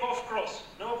to take off cross,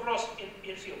 no cross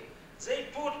in film. They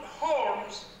put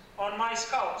horns on my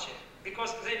sculpture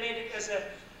because they made it as a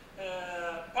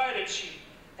pirate ship.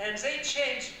 And they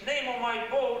changed name of my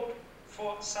boat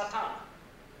for Satan.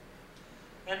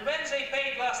 And when they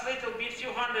paid last little bit, few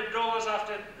 $100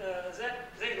 after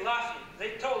that, they laughing.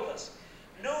 They told us,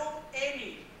 no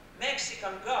any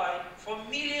Mexican guy for $1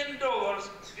 million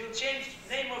will change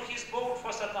name of his boat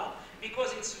for Satan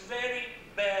because it's very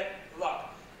bad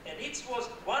luck. And it was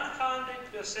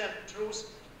 100%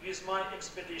 truth with my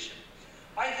expedition.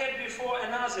 I had before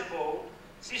another boat,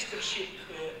 sister ship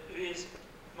with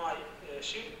my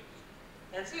ship.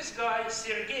 And this guy,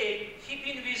 Sergei, he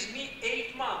been with me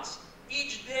 8 months.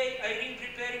 Each day I been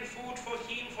preparing food for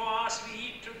him, for us, we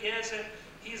eat together.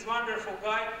 He's a wonderful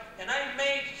guy. And I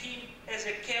made him as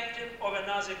a captain of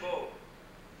another boat.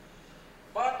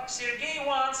 But Sergei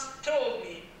once told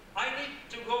me, I need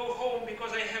to go home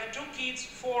because I have 2 kids,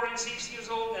 4 and 6 years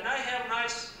old, and I have a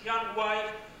nice young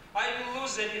wife. I will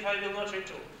lose them if I will not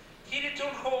return. He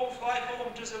returned home, fly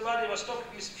home to the Vladivostok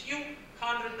with few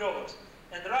 $100.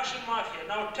 And Russian mafia,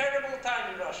 now terrible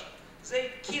time in Russia,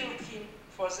 they killed him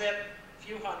for that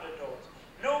few $100.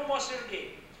 No more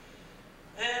Sergei.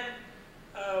 And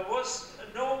was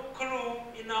no crew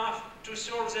enough to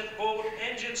serve that boat,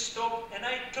 engine stopped, and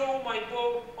I tow my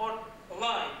boat on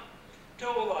line,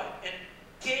 tow line, and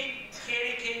came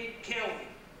Hurricane Calvert.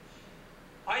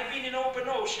 I've been in open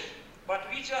ocean, but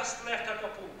we just left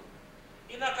Acapulco.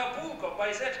 In Acapulco,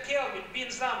 by that Calvert,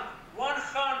 been sunk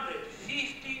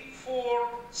 154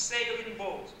 sailing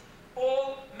boats.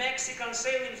 All Mexican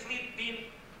sailing fleet been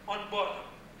on bottom.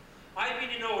 I've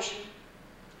been in ocean,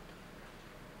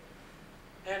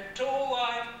 and tow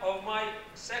line of my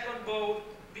second boat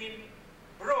been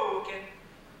broken,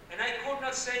 and And I could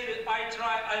not save it. I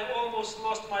tried, I almost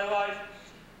lost my life.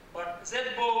 But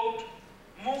that boat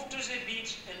moved to the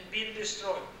beach and been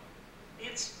destroyed.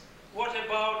 It's what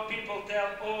about people tell,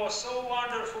 oh, so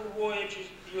wonderful voyages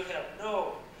you have.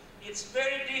 No, it's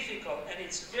very difficult and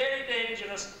it's very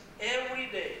dangerous every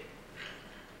day.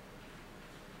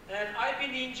 And I've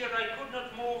been injured, I could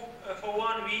not move for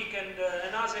 1 week, and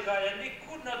another guy, and we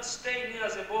could not stay near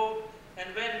the boat,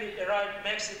 and when we arrived,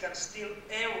 Mexicans steal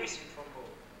everything from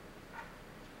boat.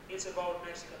 It's about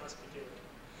Mexican hospitality.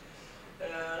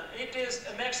 It is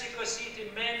Mexico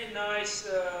City, many nice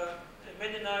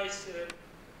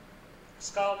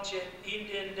sculpture,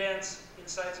 Indian dance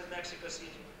inside the Mexico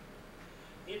City.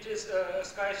 It is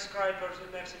skyscrapers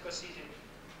in Mexico City.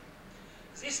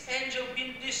 This angel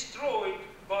been destroyed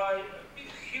by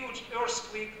a huge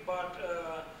earthquake, but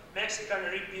Mexican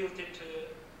rebuilt it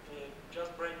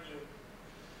just brand new.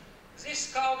 This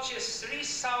sculpture is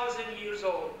 3,000 years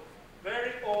old,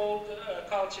 very old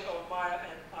culture of Maya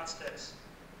and Aztecs.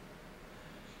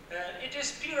 It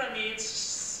is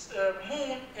pyramids,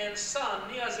 moon and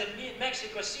sun near the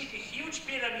Mexico City, huge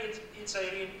pyramids. It's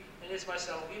Irene and it's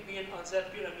myself. We've been on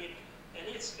that pyramid, and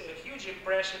it's a huge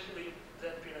impression with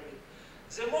that pyramid.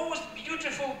 The most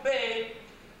beautiful bay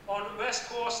on west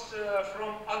coast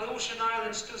from Aleutian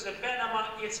Islands to the Panama,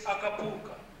 it's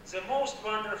Acapulco. The most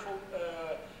wonderful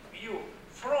view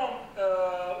from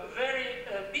very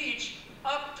beach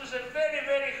up to the very,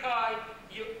 very high.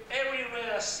 You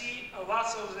everywhere see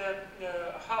lots of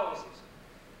the houses.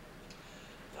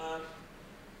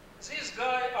 This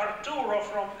guy Arturo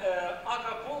from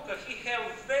Acapulco, he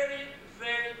have very,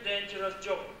 very dangerous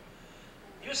job.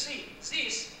 You see,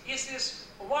 this is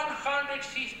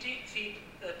 150 feet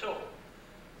tall,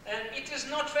 and it is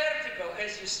not vertical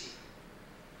as you see.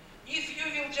 If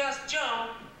you will just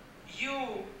jump,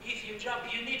 if you jump,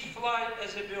 you need to fly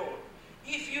as a bird.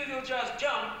 If you will just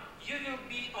jump, you will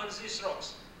be on these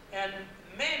rocks. And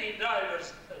many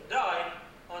divers died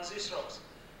on these rocks.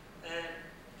 And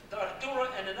Arturo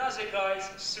and another guys,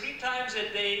 3 times a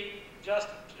day, just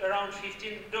around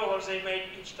 $15 they made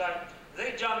each time.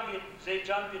 They jump in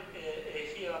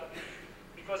here,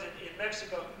 because in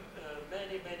Mexico,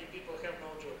 many people have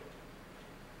no job.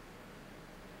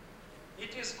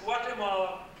 It is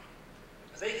Guatemala.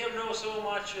 They have no so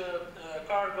much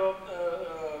cargo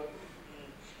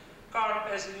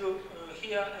as you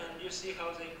here, and you see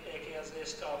how they carry their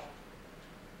stuff.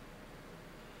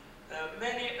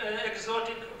 Many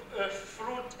exotic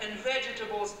fruit and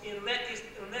vegetables in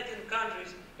Latin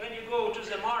countries. When you go to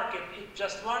the market, it's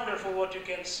just wonderful what you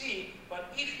can see,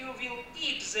 but if you will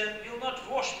eat them, will not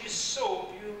wash with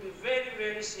soap, you will be very,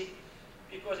 very sick,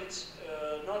 because it's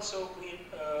not so clean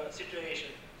situation.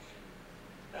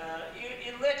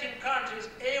 In Latin countries,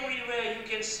 everywhere you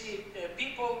can see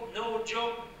people, no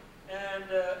job, and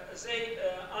they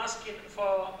asking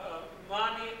for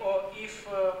money, or if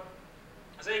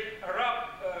they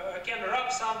can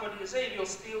rob somebody, they will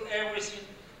steal everything,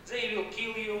 they will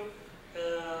kill you,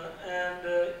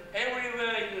 and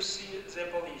everywhere you see the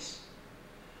police.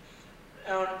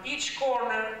 On each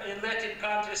corner in Latin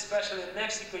countries, especially in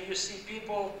Mexico, you see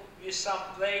people with some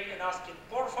plate and asking,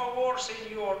 "Por favor,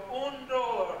 señor,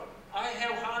 $1. I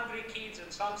have hungry kids,"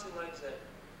 and something like that.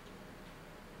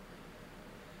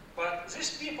 But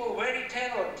these people very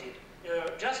talented.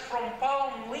 Just from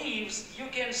palm leaves, you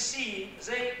can see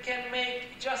they can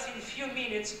make just in a few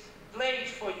minutes plate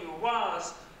for you,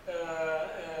 vase,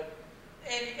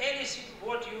 anything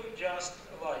what you just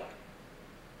like.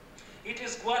 It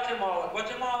is Guatemala.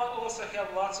 Guatemala also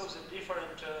have lots of the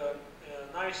different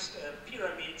nice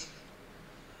pyramids.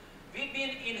 We've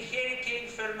been in Hurricane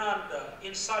Fernanda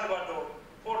in Salvador,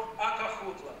 Port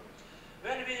Acajutla.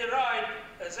 When we arrived,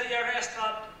 they arrested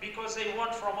us because they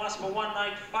want from us for one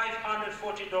night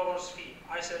 $540 fee.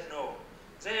 I said no.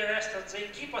 They arrested, they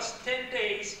keep us 10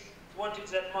 days, wanted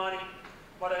that money,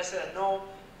 but I said no.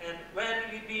 And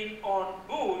when we've been on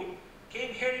buoy,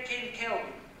 came Hurricane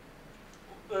Calvert.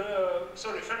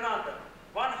 Fernanda,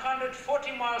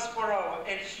 140 miles per hour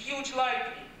and huge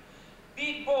lightning.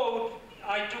 Big boat,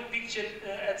 I took picture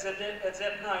at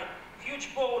that night.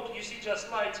 Huge boat, you see just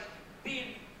lights,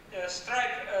 being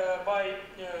struck by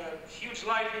huge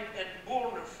lightning and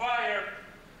burn, fire.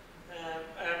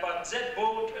 But that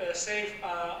boat saved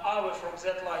our from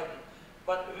that lightning.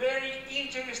 But very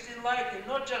interesting lightning,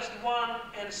 not just one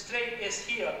and straight as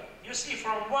here. You see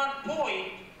from one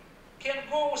point can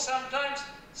go sometimes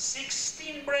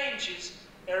 16 branches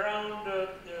around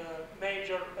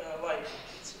major lightning.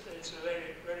 It's a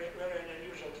very, very, very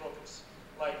unusual tropics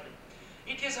lightning.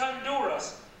 It is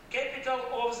Honduras, capital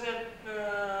of the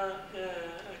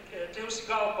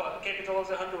Tegucigalpa, capital of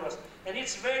the Honduras. And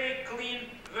it's very clean,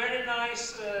 very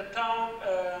nice town,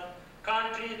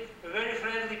 country, very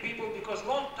friendly people, because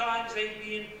long time they've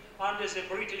been under the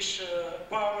British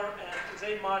power, and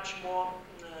they much more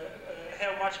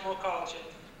have much more culture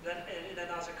than in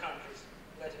other countries,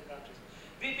 Latin countries.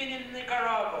 We've been in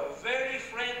Nicaragua, very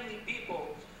friendly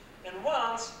people, and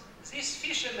once these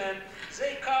fishermen,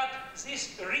 they caught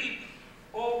this rib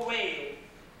or whale.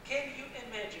 Can you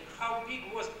imagine how big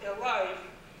was a live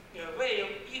whale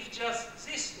if just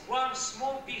this one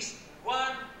small piece,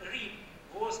 one rib,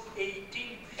 was 18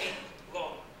 feet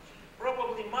long?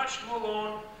 Probably much more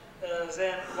long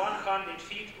than 100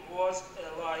 feet was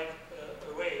a live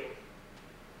whale.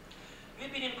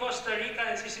 We've been in Costa Rica,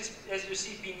 and this is, as you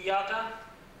see, piñata.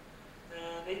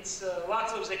 And it's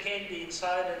lots of the candy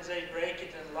inside, and they break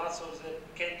it, and lots of the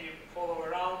candy follow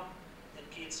around, and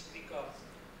kids pick up.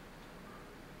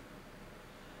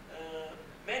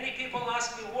 Many people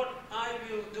ask me what I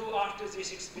will do after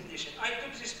this expedition. I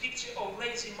took this picture of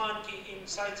lazy monkey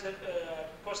inside the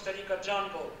Costa Rica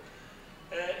jungle.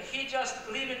 He just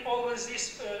living always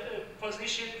this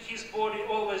position, his body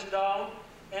always down,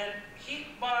 and he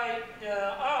by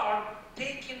arm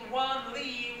taking one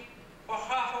leaf for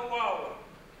half an hour,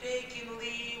 taking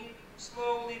leaf,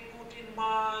 slowly put in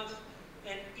mouth,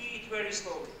 and eat very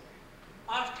slowly.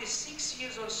 After 6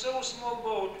 years on so small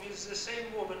boat with the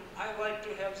same woman, I like to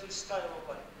have this style of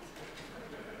life.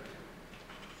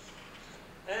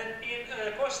 And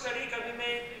in Costa Rica,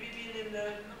 we've been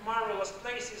in marvelous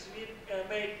places. We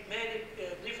made many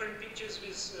different pictures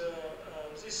with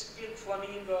this pink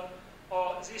flamingo,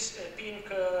 or this pink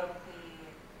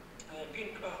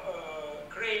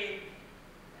crane.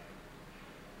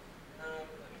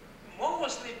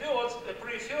 Mostly birds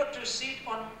prefer to sit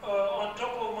on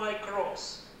top of my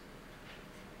cross.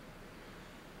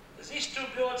 These two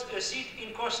birds sit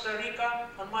in Costa Rica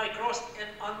on my cross and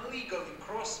unlegally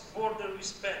cross border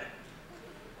with Panama.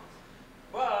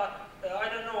 But I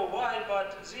don't know why,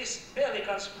 but these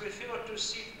pelicans prefer to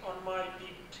sit on my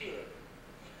big tiller.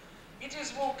 It is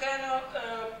volcano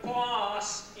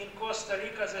Poas in Costa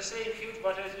Rica, the same huge,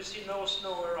 but as you see, no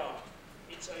snow around.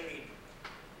 It's Irene.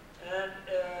 And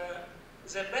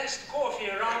the best coffee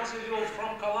around the world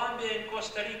from Colombia and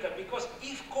Costa Rica, because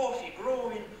if coffee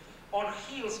growing on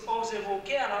hills of the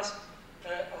volcanoes,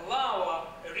 lava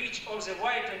rich of the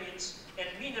vitamins and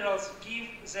minerals give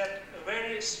that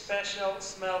very special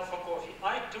smell for coffee.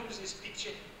 I took this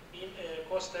picture in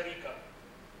Costa Rica.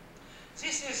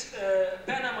 This is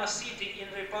Panama City in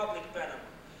Republic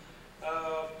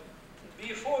Panama.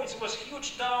 Before it was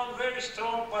huge town, very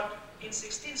strong, but in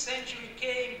 16th century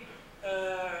came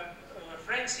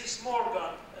Francis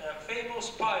Morgan, famous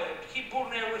pirate. He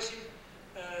burned everything,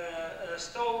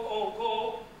 stole all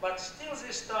gold, but still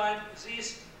this time,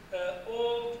 these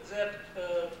old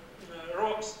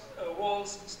rocks,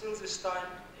 walls, still this time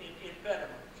in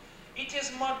Panama. It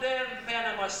is modern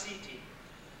Panama City.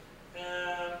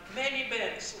 Many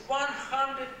banks,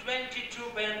 122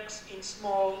 banks in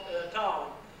small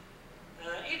town.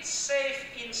 It's safe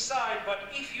inside, but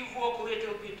if you walk a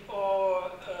little bit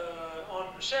or on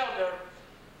shelter,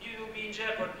 you will be in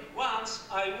jeopardy. Once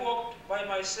I walked by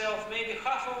myself, maybe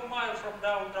half of a mile from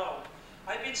downtown.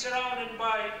 I've been surrounded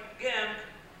by gang,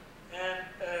 and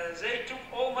they took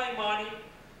all my money.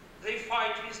 They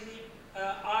fight with me.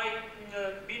 I've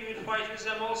been in fight with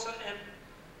them also, and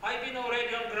I've been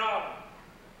already on ground.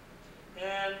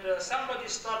 And somebody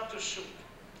started to shoot.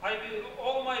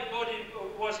 All my body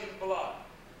was in blood.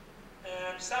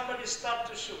 And somebody started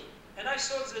to shoot. And I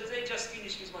thought that they just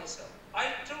finished with myself. I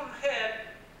turned head,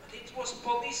 but it was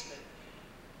policeman.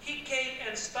 He came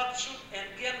and started shooting, and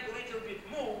gang a little bit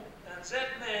moved. And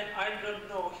that man, I don't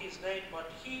know his name,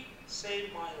 but he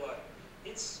saved my life.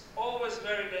 It's always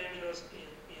very dangerous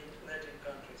in Latin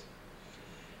countries.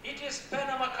 It is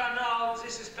Panama Canal.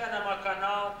 This is Panama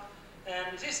Canal.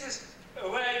 And this is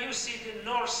where you see in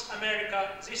North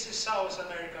America. This is South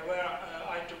America, where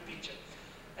I took picture.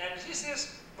 And this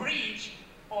is bridge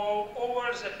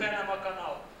over the Panama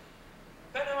Canal.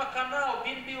 Panama Canal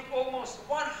been built almost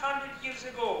 100 years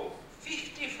ago.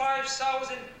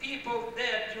 55,000 people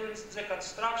dead during the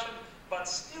construction, but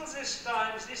still this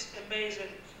time, this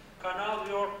amazing canal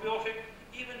worked perfect.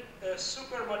 Even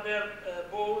super modern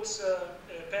boats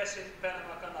passing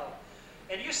Panama Canal.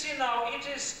 And you see now, it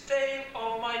is tail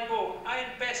of my boat. I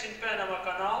am passing Panama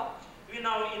Canal. We're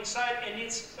now inside, and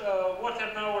it's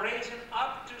water now raising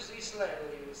up to this level,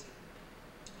 you see.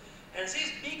 And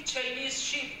this big Chinese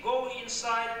ship go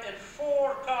inside, and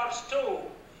 4 cars tow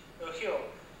here.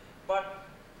 But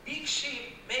big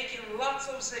ship making lots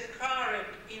of the current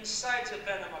inside the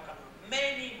Panama Canal.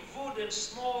 many wood and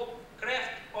small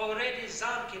craft already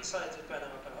sunk inside the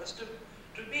Panama Canal.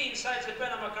 To be inside the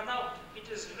Panama Canal,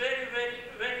 it is very, very,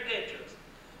 very dangerous.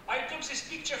 I took this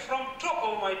picture from top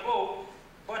of my boat,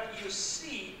 but you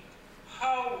see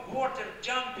how water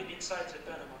jumping inside the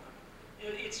Panama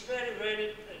Canal. It's very,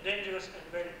 very dangerous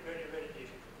and very, very, very difficult.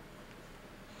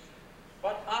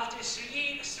 But after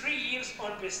three years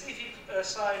on Pacific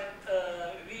side,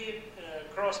 we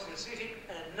crossed Pacific,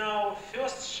 and now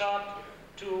first shot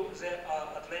to the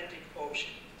Atlantic Ocean.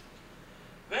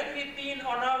 When we've been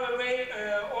on our way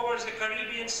over the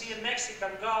Caribbean Sea and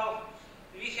Mexican Gulf,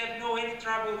 we had no any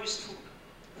trouble with food.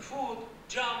 Food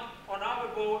jump on our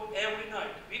boat every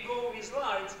night. We go with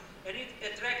lines and it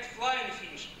attracts flying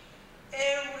fish.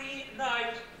 Every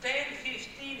night, 10,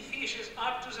 15 fishes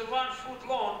up to the 1 foot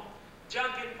long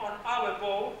jumping on our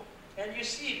boat, and you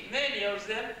see many of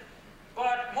them,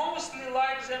 but mostly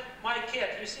like them, my cat.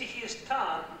 You see his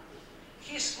tongue.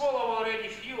 He swallowed already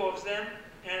few of them,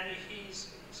 and he's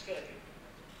happy.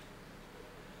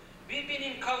 We've been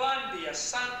in Colombia,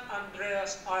 San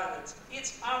Andreas Islands.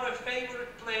 It's our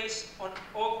favorite place on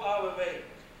all our way.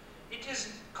 It is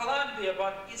Colombia,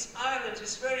 but its islands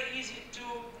is very easy to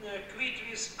quit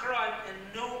with crime and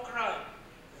no crime.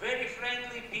 Very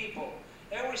friendly people.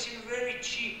 Everything very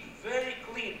cheap, very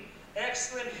clean,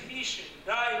 excellent fishing,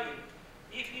 diving.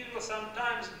 If you will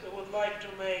sometimes would like to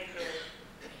make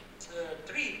a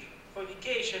trip for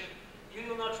vacation, you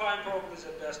will not find probably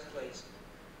the best place.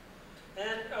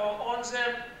 And on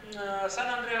the San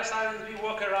Andreas Island we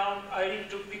walk around. I really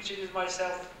took pictures with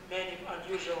myself, many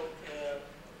unusual.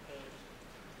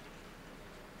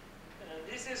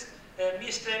 This is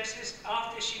Miss Texas.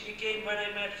 After she became, when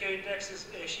I met her in Texas,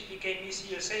 she became Miss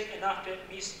USA, and after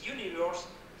Miss Universe,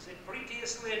 the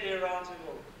prettiest lady around the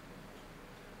world.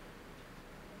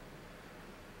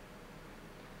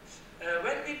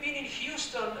 When we've been in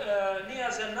Houston, near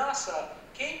the NASA,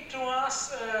 came to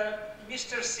us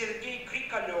Mr. Sergei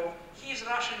Krikalev. He is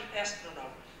Russian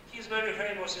astronaut. He is very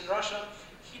famous in Russia.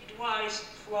 He twice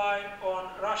fly on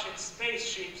Russian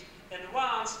spaceships, and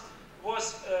once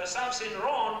was something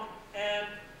wrong, and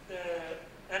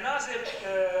another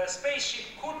spaceship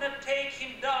could not take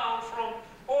him down from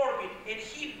orbit, and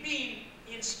he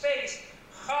been in space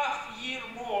half year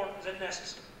more than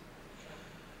necessary.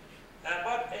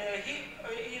 But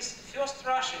he is first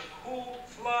Russian who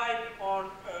fly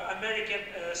on American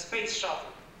space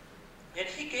shuttle. And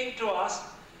he came to us,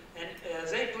 and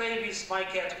they played with my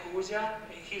cat Kuzya,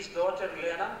 his daughter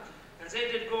Lena, and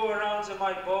they did go around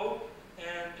my boat,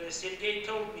 and Sergei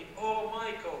told me, "Oh,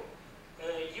 Michael,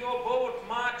 your boat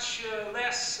much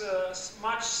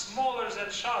much smaller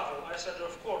than shuttle." I said,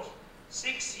 "Of course,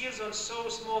 6 years on so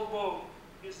small boat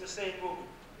is the same movie."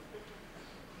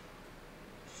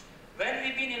 When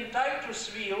we've been in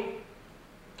Titusville,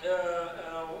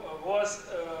 was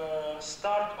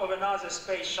start of another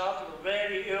space shuttle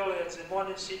very early at the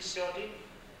morning, 6:30,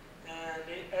 and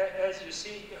as you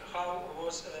see how it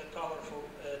was a colorful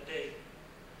day.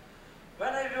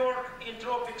 When I work in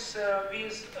tropics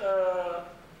with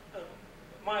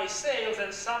my sails,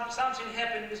 and something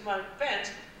happened with my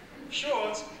pants,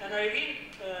 shorts, and I read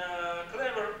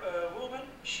clever woman,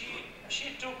 she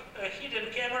took a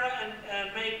hidden camera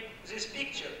and made this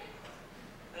picture.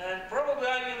 And probably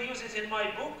I will use it in my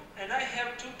book, and I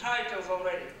have 2 titles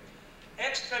already.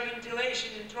 Extra ventilation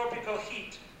in tropical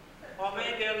heat. Or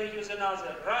maybe I will use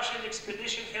another. Russian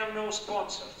expedition have no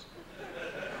sponsors.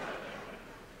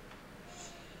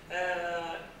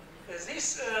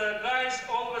 These guys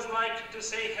always like to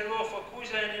say hello for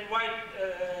Kuzya and invite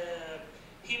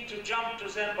him to jump to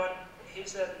them, but he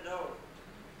said no.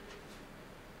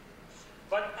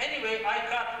 But anyway, I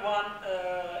caught one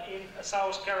in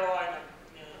South Carolina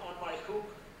on my hook.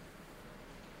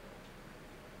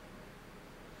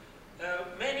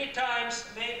 Many times,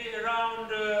 maybe around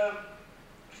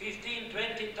 15,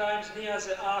 20 times near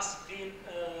the us been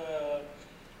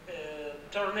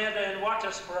tornado and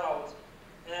water sprouts.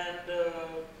 And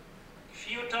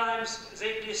few times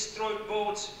they destroyed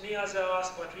boats near the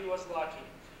us, but we was lucky.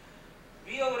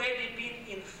 We already been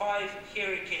in 5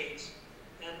 hurricanes.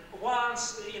 And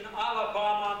once in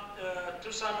Alabama,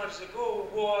 2 summers ago,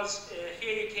 was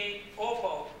Hurricane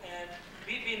Opal, and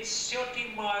we've been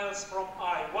 30 miles from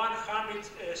I,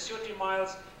 130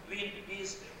 miles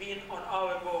been on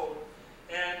our boat.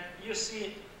 And you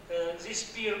see this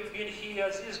pier been here,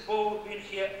 this boat been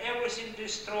here, everything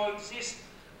destroyed, this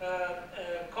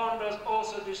condos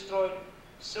also destroyed.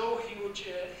 So huge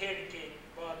hurricane,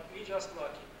 but we just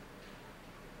lucky.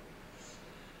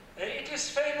 It is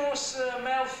famous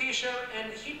Mel Fisher,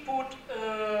 and he put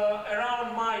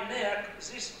around my neck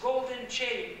this golden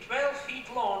chain, 12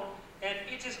 feet long, and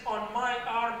it is on my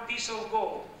arm piece of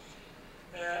gold.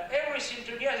 Everything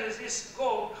together, this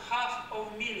gold,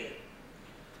 $500,000.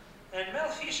 And Mel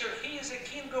Fisher, he is a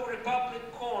king of Republic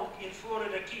Conch in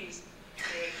Florida Keys.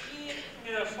 He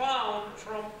found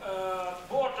from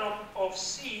bottom of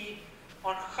sea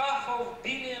on $500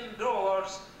 million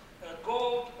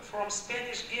gold from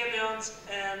Spanish galleons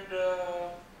and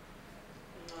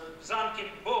sunken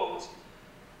boats.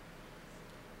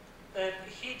 And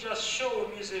he just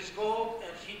showed me this gold,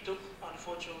 and he took,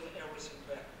 unfortunately, everything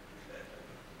back.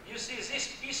 You see, this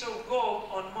piece of gold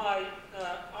on my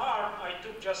arm, I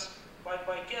took just by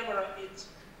camera, it's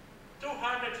 $250,000.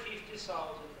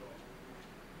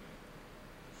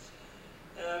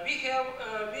 We have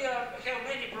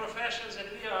many professions, and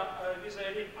we are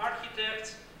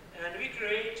architects, and we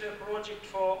create a project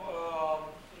for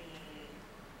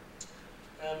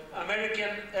American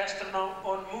astronaut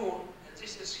on moon. And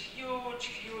this is huge,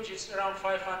 huge. It's around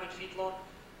 500 feet long.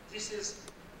 This is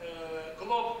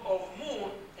globe of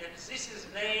moon, and this is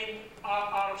named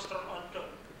Armstrong on top.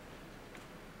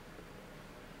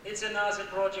 It's another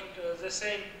project, the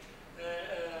same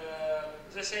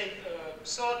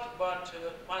sort, but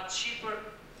much cheaper,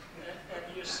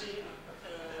 and you see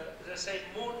the same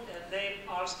moon and name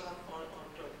Armstrong on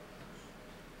top.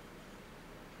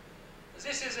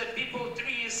 This is a people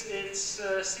trees. It's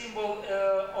a symbol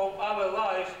of our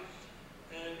life.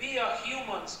 We are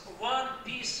humans, one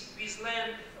piece with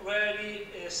land where we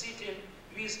sit in,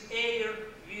 with air,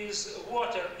 with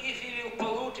water. If we will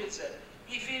pollute it,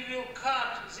 if we will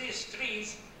cut these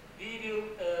trees, we will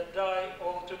die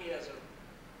altogether.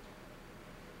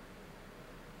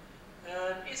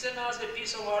 And it's another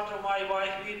piece of art of my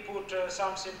wife. We put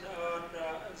something on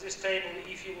this table.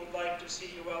 If you would like to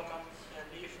see, you're welcome.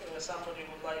 And if somebody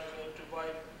would like to buy,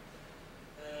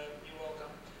 you're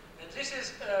welcome. And this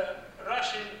is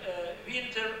Russian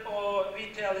winter, or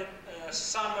we tell it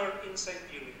summer in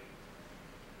Siberia.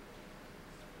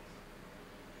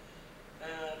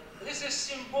 This is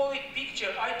symbolic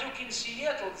picture I took in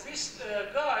Seattle. These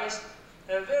guys,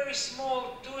 very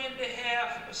small,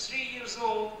 2.5, 3 years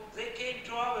old, they came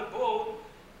to our boat,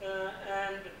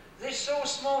 and they're so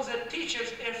small that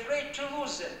teachers are afraid to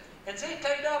lose them. And they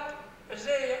tied up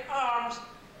their arms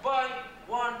by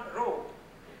one rope.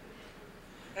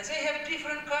 And they have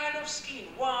different kind of skin,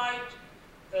 white,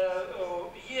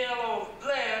 yellow,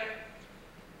 black.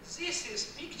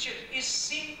 This picture is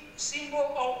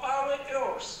symbol of our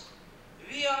Earth.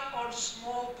 We are on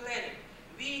small planet.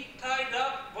 We tied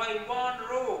up by one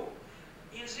rope.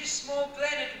 In this small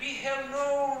planet, we have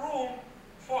no room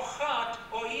for hot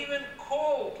or even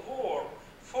cold war.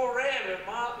 Forever,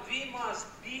 we must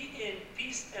be in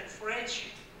peace and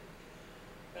friendship.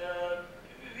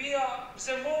 We are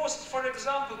the most, for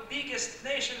example, biggest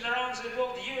nation around the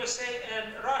world, USA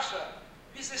and Russia,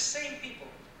 with the same people,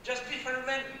 just different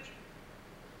language.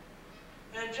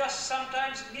 And just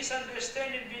sometimes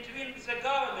misunderstanding between the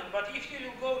government. But if you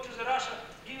will go to the Russia,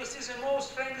 you will see the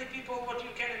most friendly people what you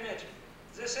can imagine.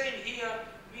 The same here,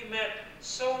 we met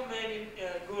so many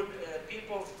good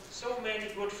people, so many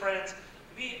good friends.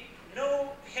 We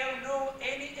have no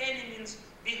any enemies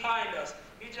behind us.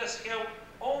 We just have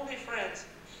only friends.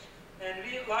 And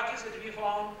we lucky that we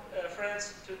found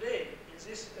friends today in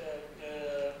this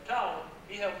town.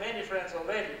 We have many friends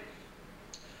already.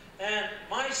 And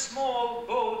my small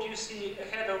boat, you see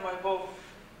ahead of my boat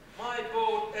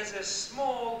is a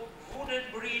small wooden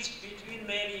bridge between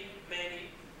many, many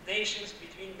nations,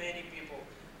 between many people.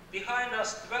 Behind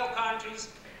us, 12 countries,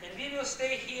 and we will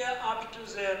stay here up to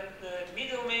the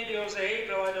middle maybe of the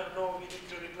April, I don't know, we need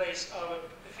to replace our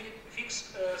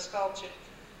fixed sculpture.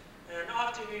 And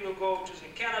after we will go to the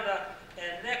Canada,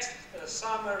 and next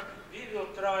summer we will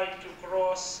try to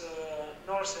cross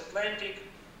North Atlantic.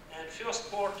 And first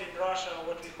port in Russia,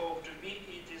 what we hope to be,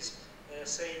 it is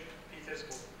St.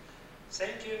 Petersburg.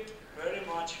 Thank you very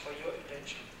much for your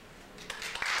attention.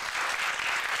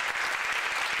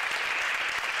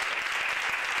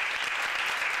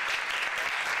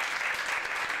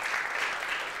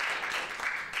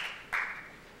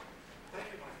 Thank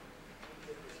you, Mike.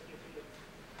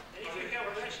 And if you have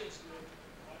questions,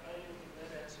 I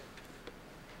will answer.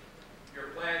 Your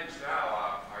plans now,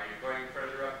 are you going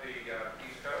further up the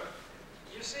East Coast?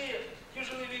 You see,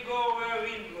 usually we go where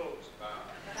wind blows.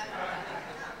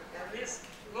 And this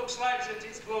looks like that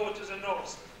it's blowing to the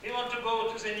north. We want to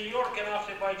go to the New York, and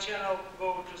after by channel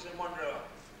go to the Montreal.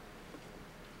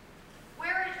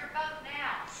 Where is your boat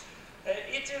now?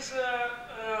 It is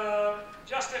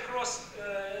just across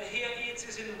here, it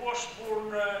is in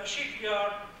Washburn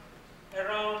shipyard.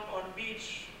 Around on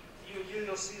beach, you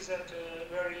will see that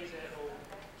very easy.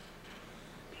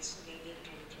 It's needed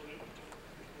to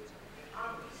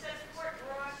You said Fort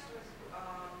Ross was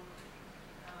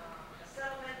a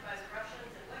settlement by the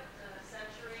Russians in what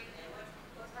century and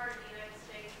what part of the United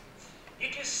States?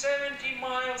 It is 70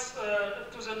 miles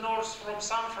to the north from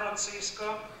San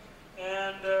Francisco,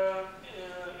 and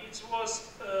it was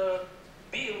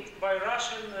built by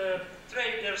Russian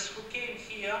traders who came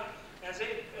here, and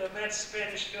they met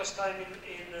Spanish first time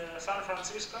in San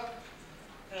Francisco,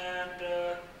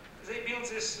 and they built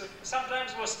this,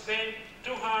 sometimes was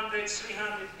 200,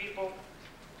 300 people,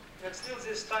 and still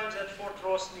this time that Fort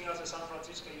Ross near the San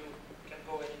Francisco, you can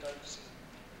go anytime to see.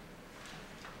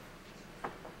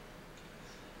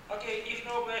 Okay, if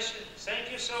no question,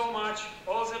 thank you so much.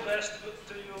 All the best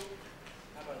to you.